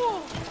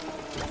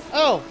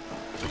 Oh!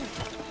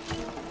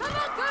 Come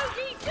on,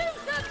 Cody, do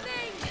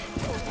something!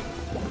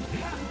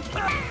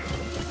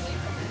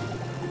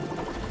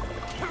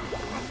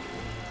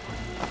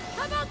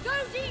 Come on,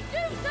 Cody,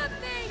 do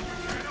something!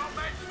 Cannot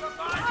match the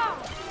battle!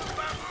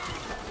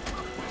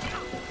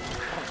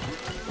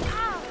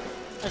 Ow!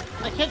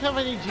 I can't tell if I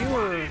need you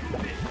or.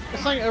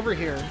 There's something over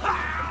here.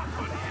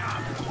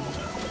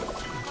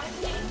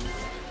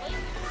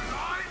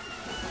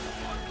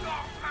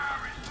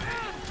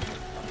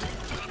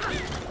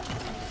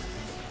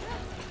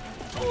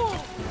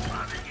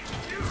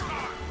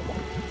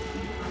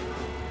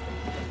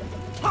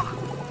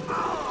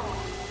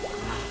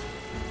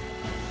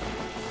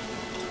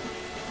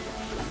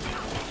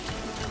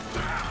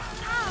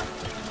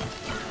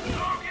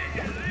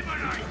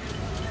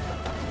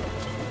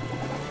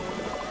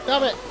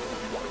 Stop it!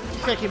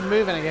 Just gotta keep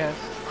moving, I guess.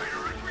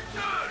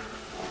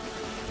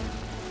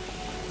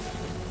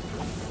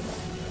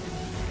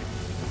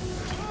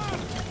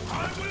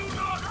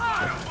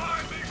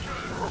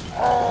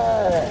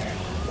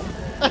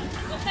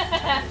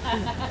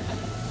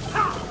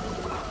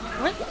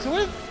 What? So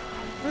what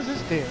does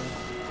this do?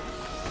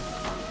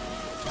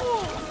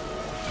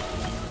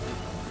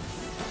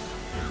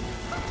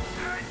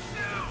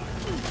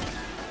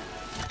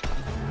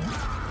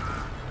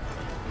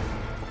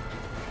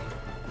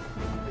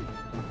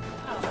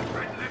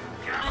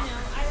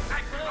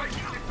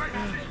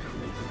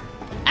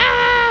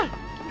 Ah!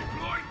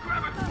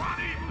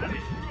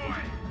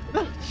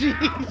 Oh,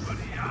 jeez.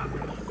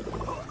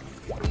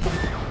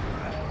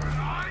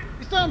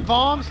 He's throwing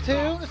bombs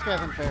too? This guy's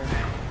unfair.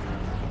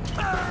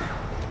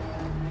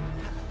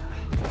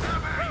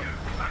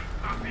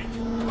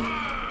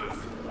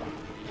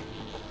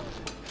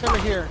 It's over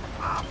here.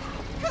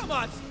 Come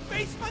on,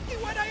 space monkey,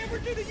 what'd I ever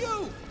do to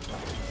you?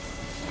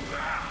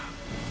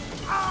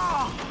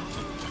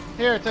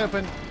 Here, it's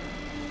open.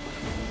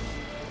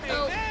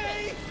 Hey,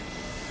 May!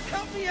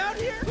 Help me out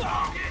here!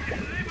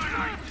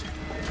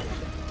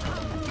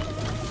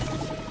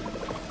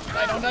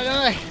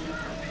 Die.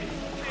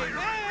 Hey,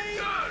 May!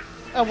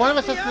 Oh, one of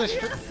us has Help me to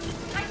out destroy. here?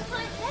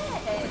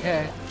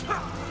 Okay.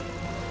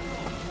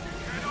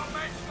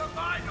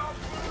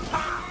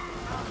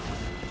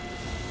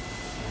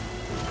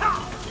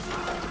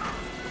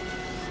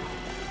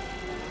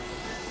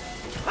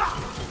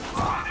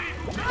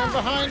 I'm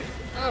behind.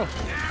 Oh.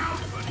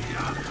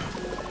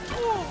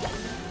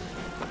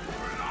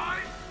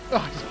 Oh,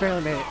 I just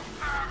barely made it.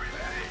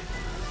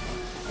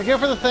 I go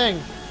for the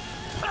thing.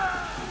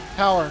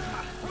 Power.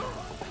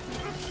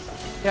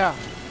 Yeah.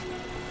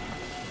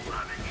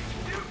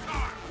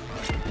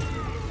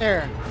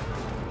 There.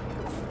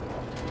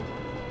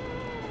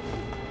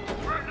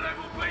 Red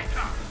level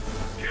beta.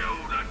 Kill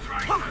the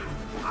traitor.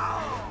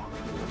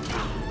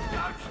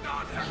 Don't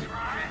start to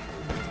cry.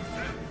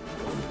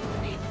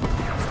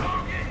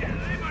 Target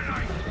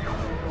eliminate.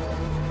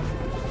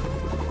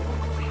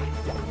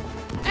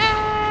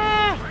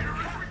 Traitor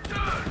has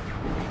returned.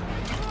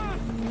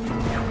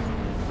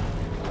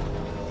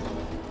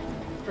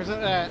 Where's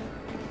it at?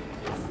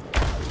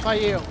 By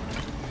you.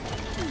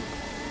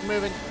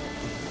 Moving.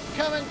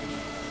 Coming.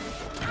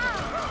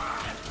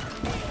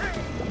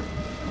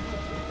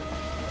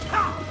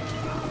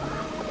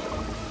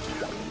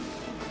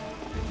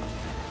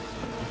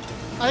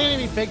 I think I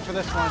need to be big for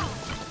this one. I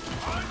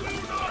will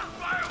not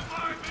fail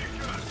my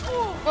mission.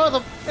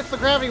 Oh, it's the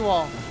gravity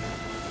wall.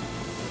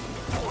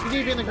 You need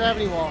to be in the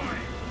gravity wall.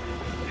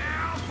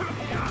 Now to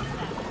the other.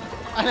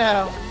 I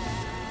know.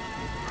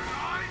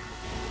 Right?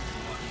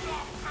 What's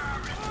not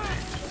power is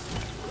this?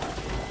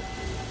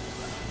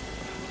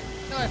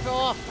 No, I fell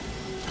off.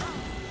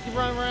 Keep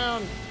running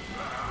around.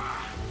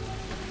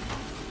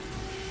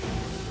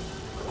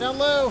 Down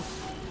low.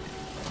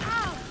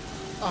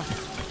 Oh.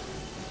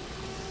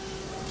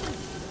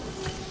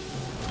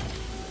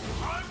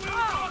 I will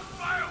not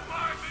fail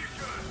my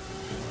mission.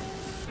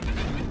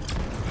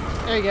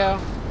 There you go.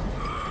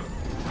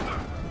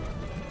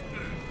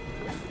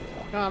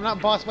 No, I'm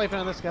not boss wiping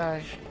on this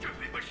guy.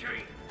 Stupid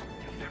machine.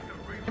 Just have to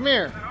read. Come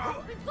here.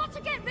 We've got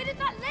to get rid of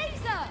that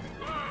laser!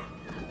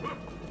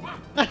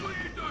 What are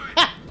you doing?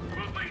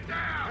 Put me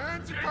down.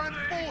 Hands are kind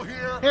of full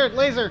here. Here,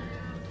 laser.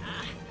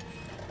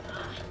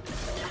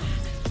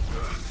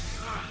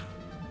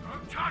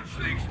 Don't touch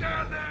things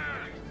down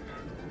there.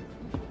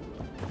 You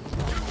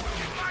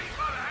wouldn't wait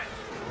for that.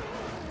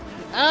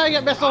 Ah, I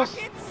got missiles.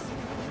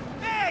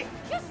 Hey!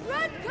 Just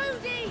run,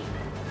 Cody!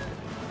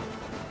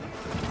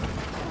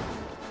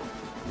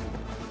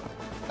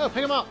 Oh,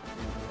 pick him up.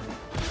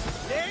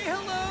 Say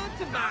hello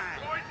to mine.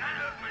 Point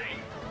that at me.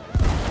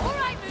 All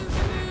right, Moon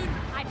to Moon,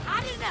 I've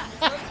had enough!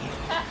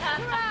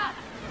 Hurrah!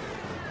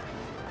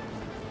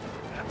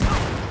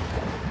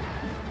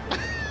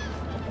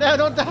 No,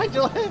 don't die,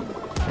 you'll live.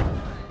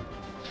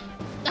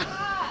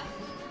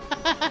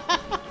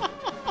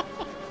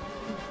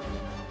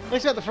 At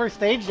least you got the first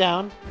stage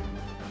down.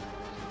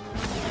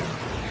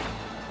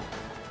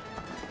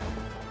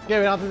 Yeah,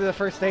 we don't have to do the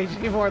first stage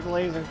anymore with the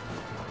laser.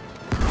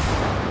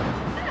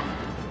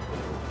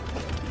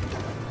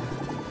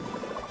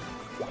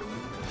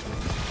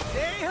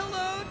 Say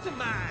hello to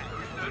mine.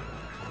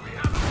 We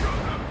have a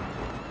problem.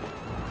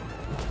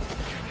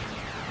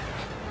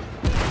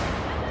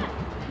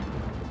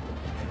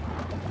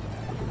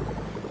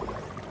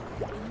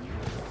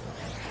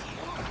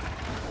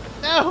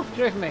 No,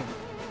 drift me.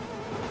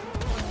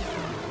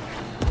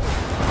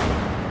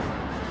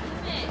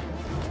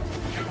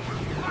 You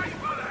wouldn't wait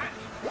for that.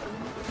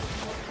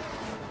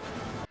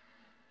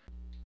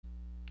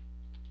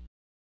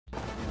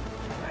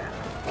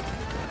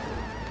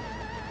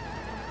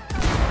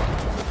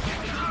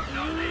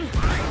 No, this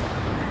way.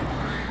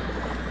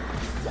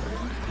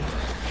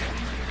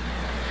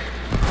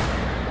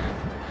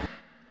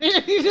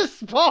 You just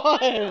spawned.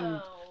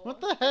 Oh, What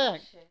the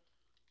heck? shit.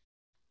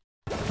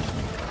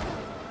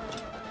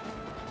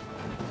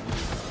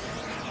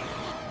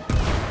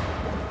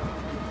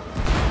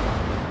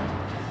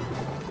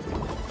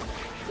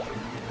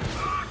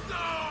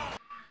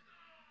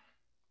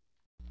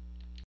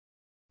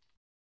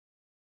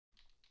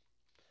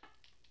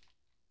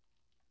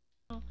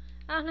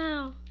 Oh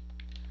no.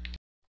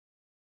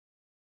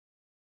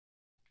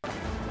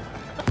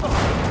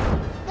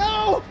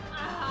 No!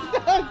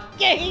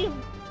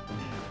 Game!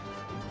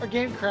 Our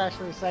game crashed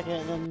for a second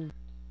and then...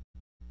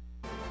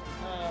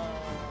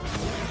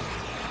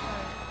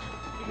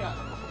 You got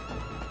it.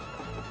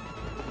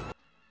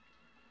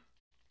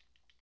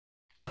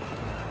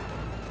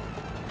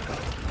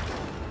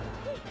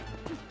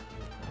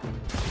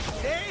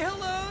 Say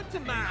hello to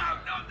No, mine.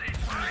 not this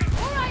way.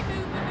 All right,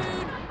 Moon to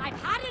Moon, I've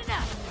had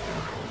enough!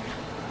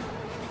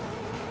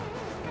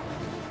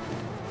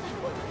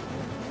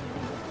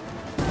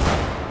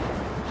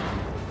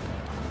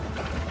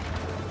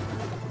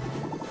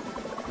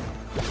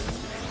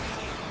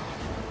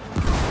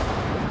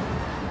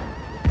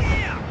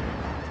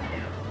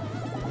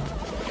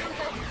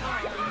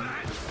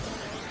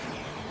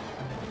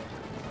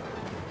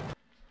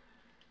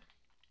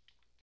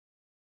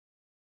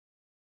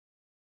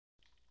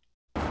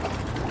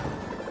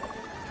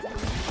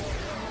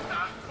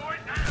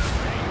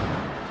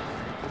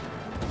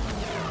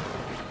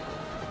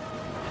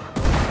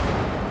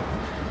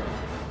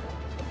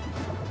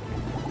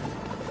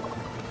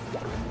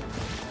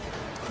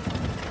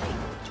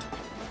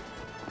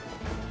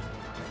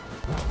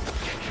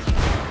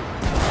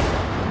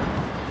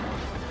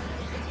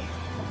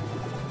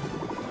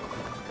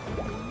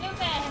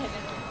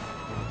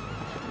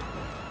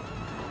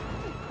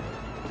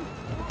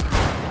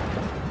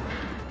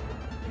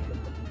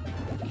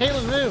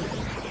 move.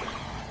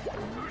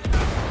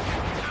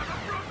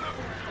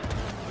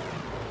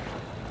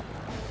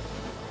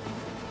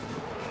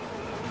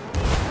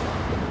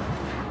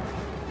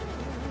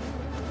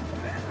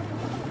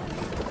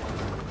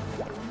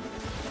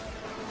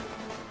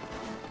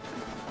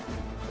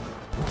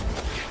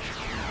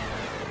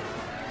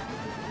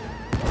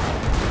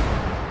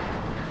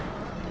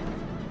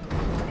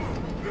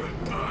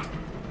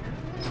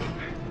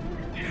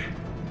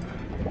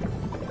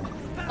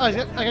 Oh, I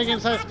gotta get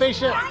inside a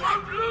spaceship. I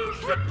won't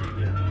lose it.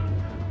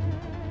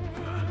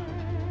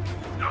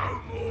 No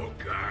more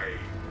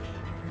games.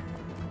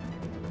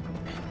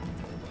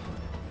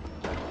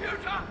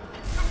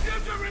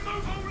 Computer,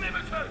 remove all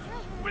limiters.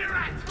 We're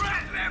at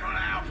threat level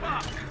Alpha.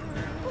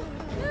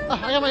 Oh,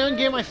 I got my own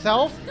game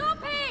myself?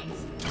 Stop it!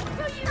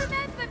 Do you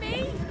remember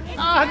me?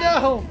 Ah,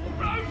 no!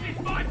 Rose is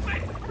my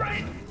best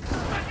friend,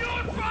 and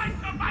you're trying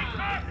to make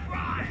her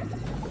cry.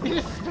 He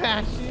just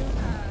smashed you.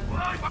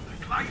 Why? The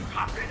clay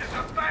puppet has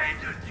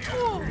abandoned you.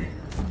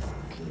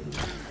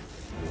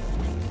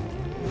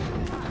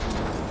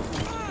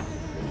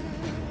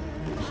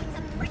 It's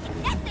a freaking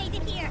death maze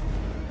in here.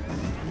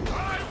 I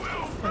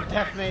will The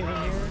death maze in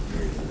here.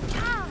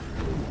 Ah.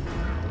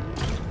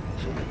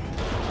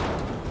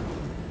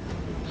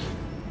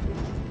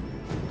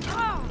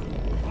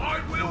 I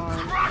will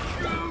crush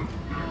you!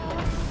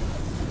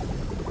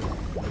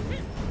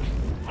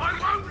 I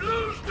won't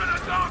lose to the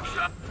dark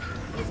side!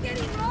 It's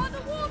getting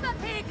rather warm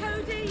up here,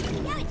 Cody.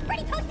 Yeah, it's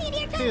pretty toasty in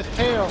here See too. his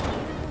tail.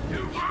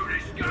 You won't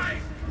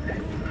escape!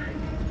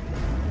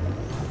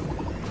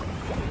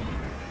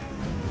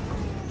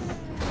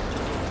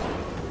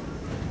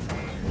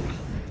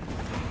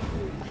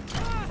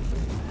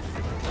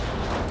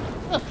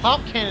 There's a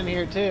pop cannon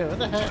here too. What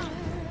the heck?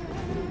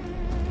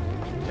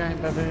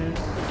 Giant baboon.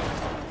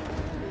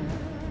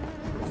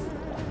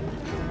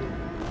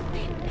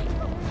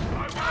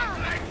 I won't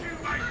let you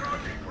make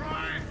Rosie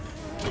cry!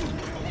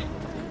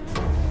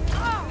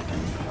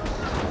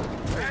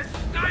 And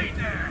stay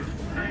there!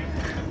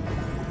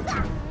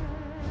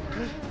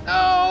 No!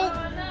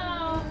 Oh no!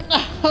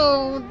 No!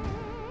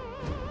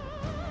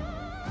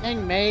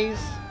 Dang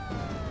maze.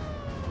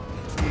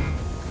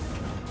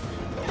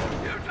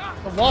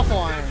 The waffle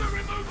iron. To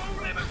remove all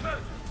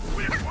limiters!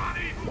 With one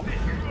evil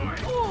destroyed!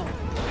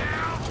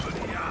 Now for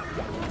the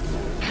other!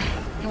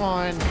 Come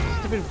on,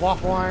 stupid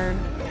waffle iron.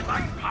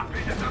 Clay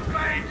puppet has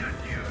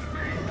abandoned you!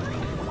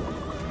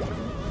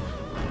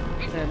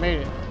 There, made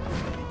it.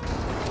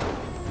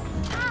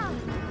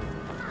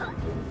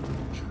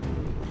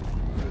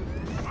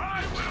 I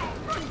will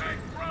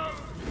protect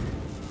Rose!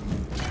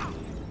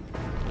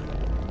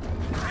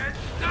 And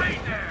stay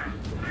there!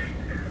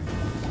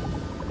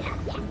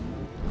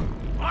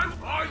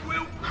 I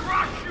will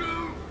crush you!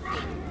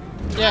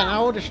 Yeah, and I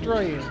will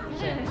destroy you. So.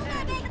 Okay,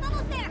 I'm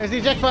almost there. There's the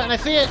eject button, I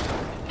see it!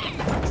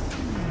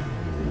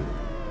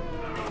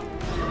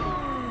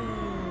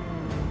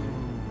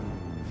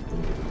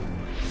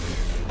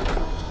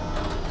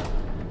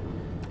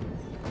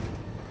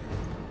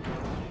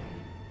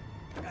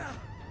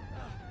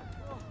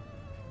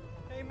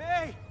 Hey,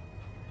 May!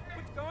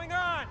 What's going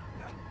on?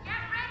 Get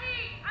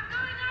ready! I'm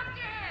going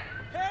after him!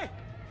 Hey!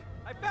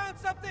 I found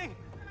something!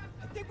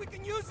 I think we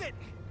can use it!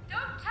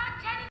 Don't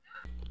touch anything!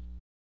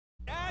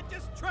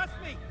 Just trust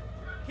me!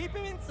 Keep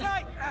him in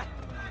sight!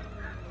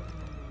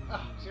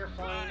 Oh, so you're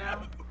flying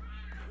now?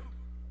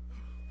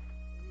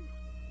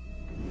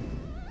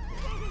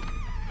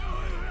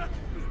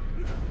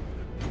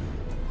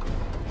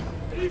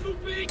 Evil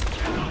being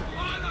cannot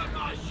pilot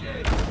my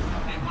ship!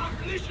 It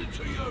won't listen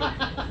to you! Let's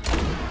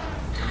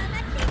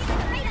see if it's a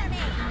radar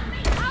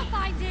maze. I'll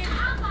find him.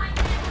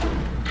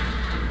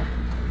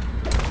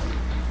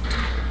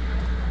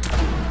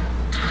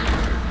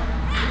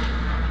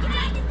 Can you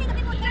drive this thing a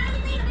bit more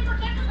carefully, please?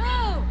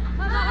 Oh,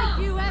 my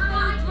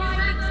UFO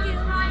driving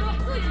skills not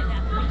good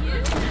enough for you.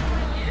 Let's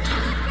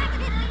grab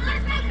it.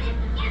 Let's grab it.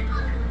 Get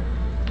closer.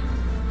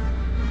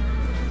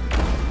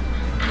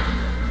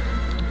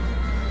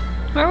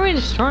 Where are we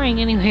destroying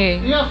anyway?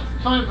 You gotta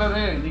find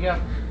baboon. You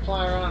gotta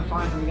fly around and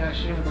find him. You gotta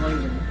shoot him with a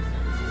laser.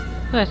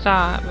 I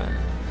saw it, but...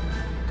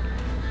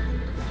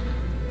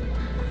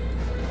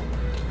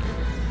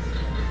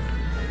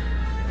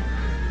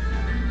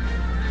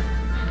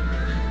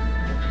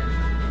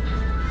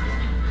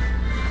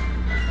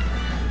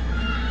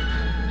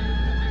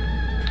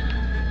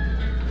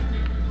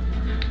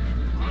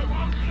 I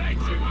won't let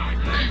you out!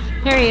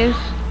 There he is.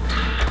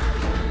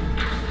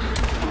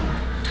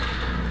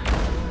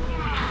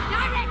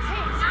 Direct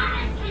hit.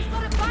 He's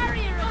got a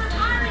barrier of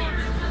some sort.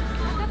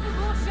 A couple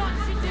more shots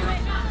should do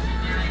it.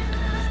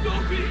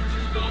 Stop it!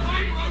 Stop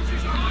it!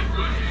 Rose's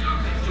highway!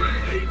 She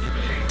needs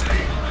me!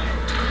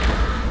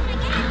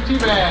 Too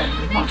bad.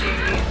 Monkey.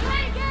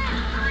 Try again.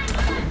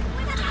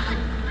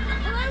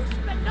 Close,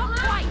 but not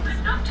quite.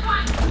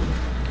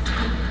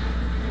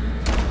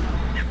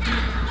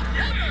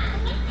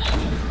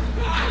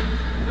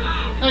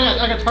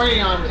 I got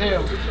targeting on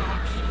him too.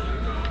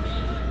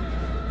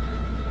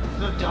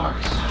 The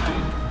dark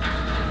side.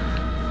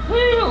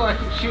 Woo! I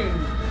keep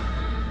shooting.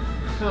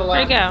 Still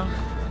Where'd alive. he go?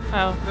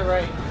 Oh. To the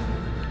right.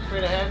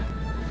 Straight ahead.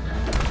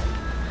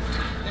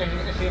 There, you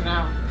can see him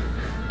now.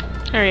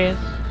 There he is.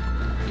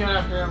 Going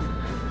after him.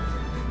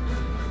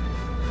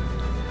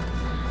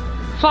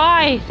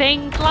 Fly!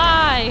 Thing,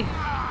 fly!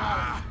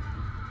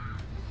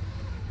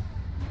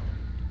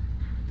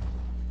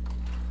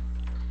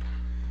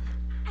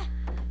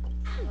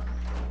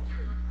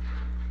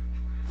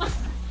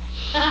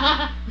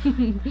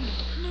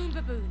 Moon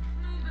Baboon,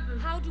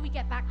 how do we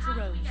get back to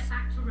Rose?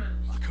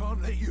 I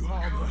can't let you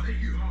harm her.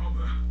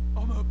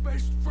 I'm her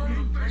best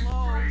friend.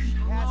 Hello, she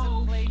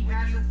hasn't played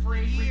with you for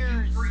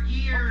years.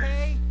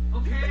 Okay?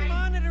 You've been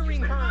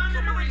monitoring her.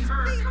 Come on,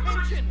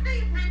 just pay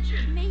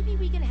attention. Maybe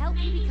we can help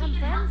you become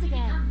friends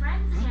again.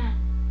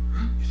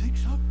 You think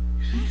so?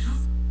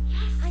 Yes.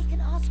 I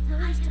can ask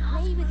Rose to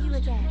play with you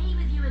again.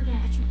 But you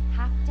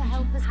have to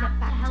help us get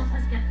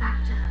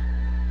back to her.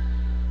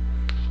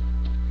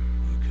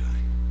 Okay.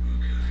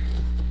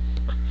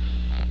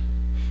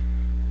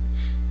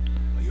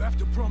 Well, you have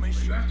to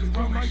promise. You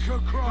won't make her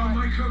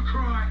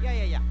cry.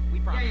 Yeah. We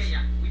promise.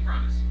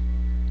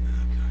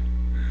 Okay.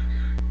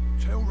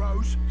 Tell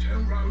Rose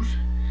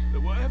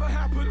that whatever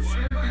happens,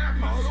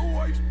 I'll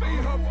always be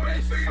her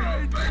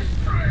best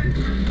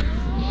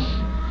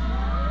friend.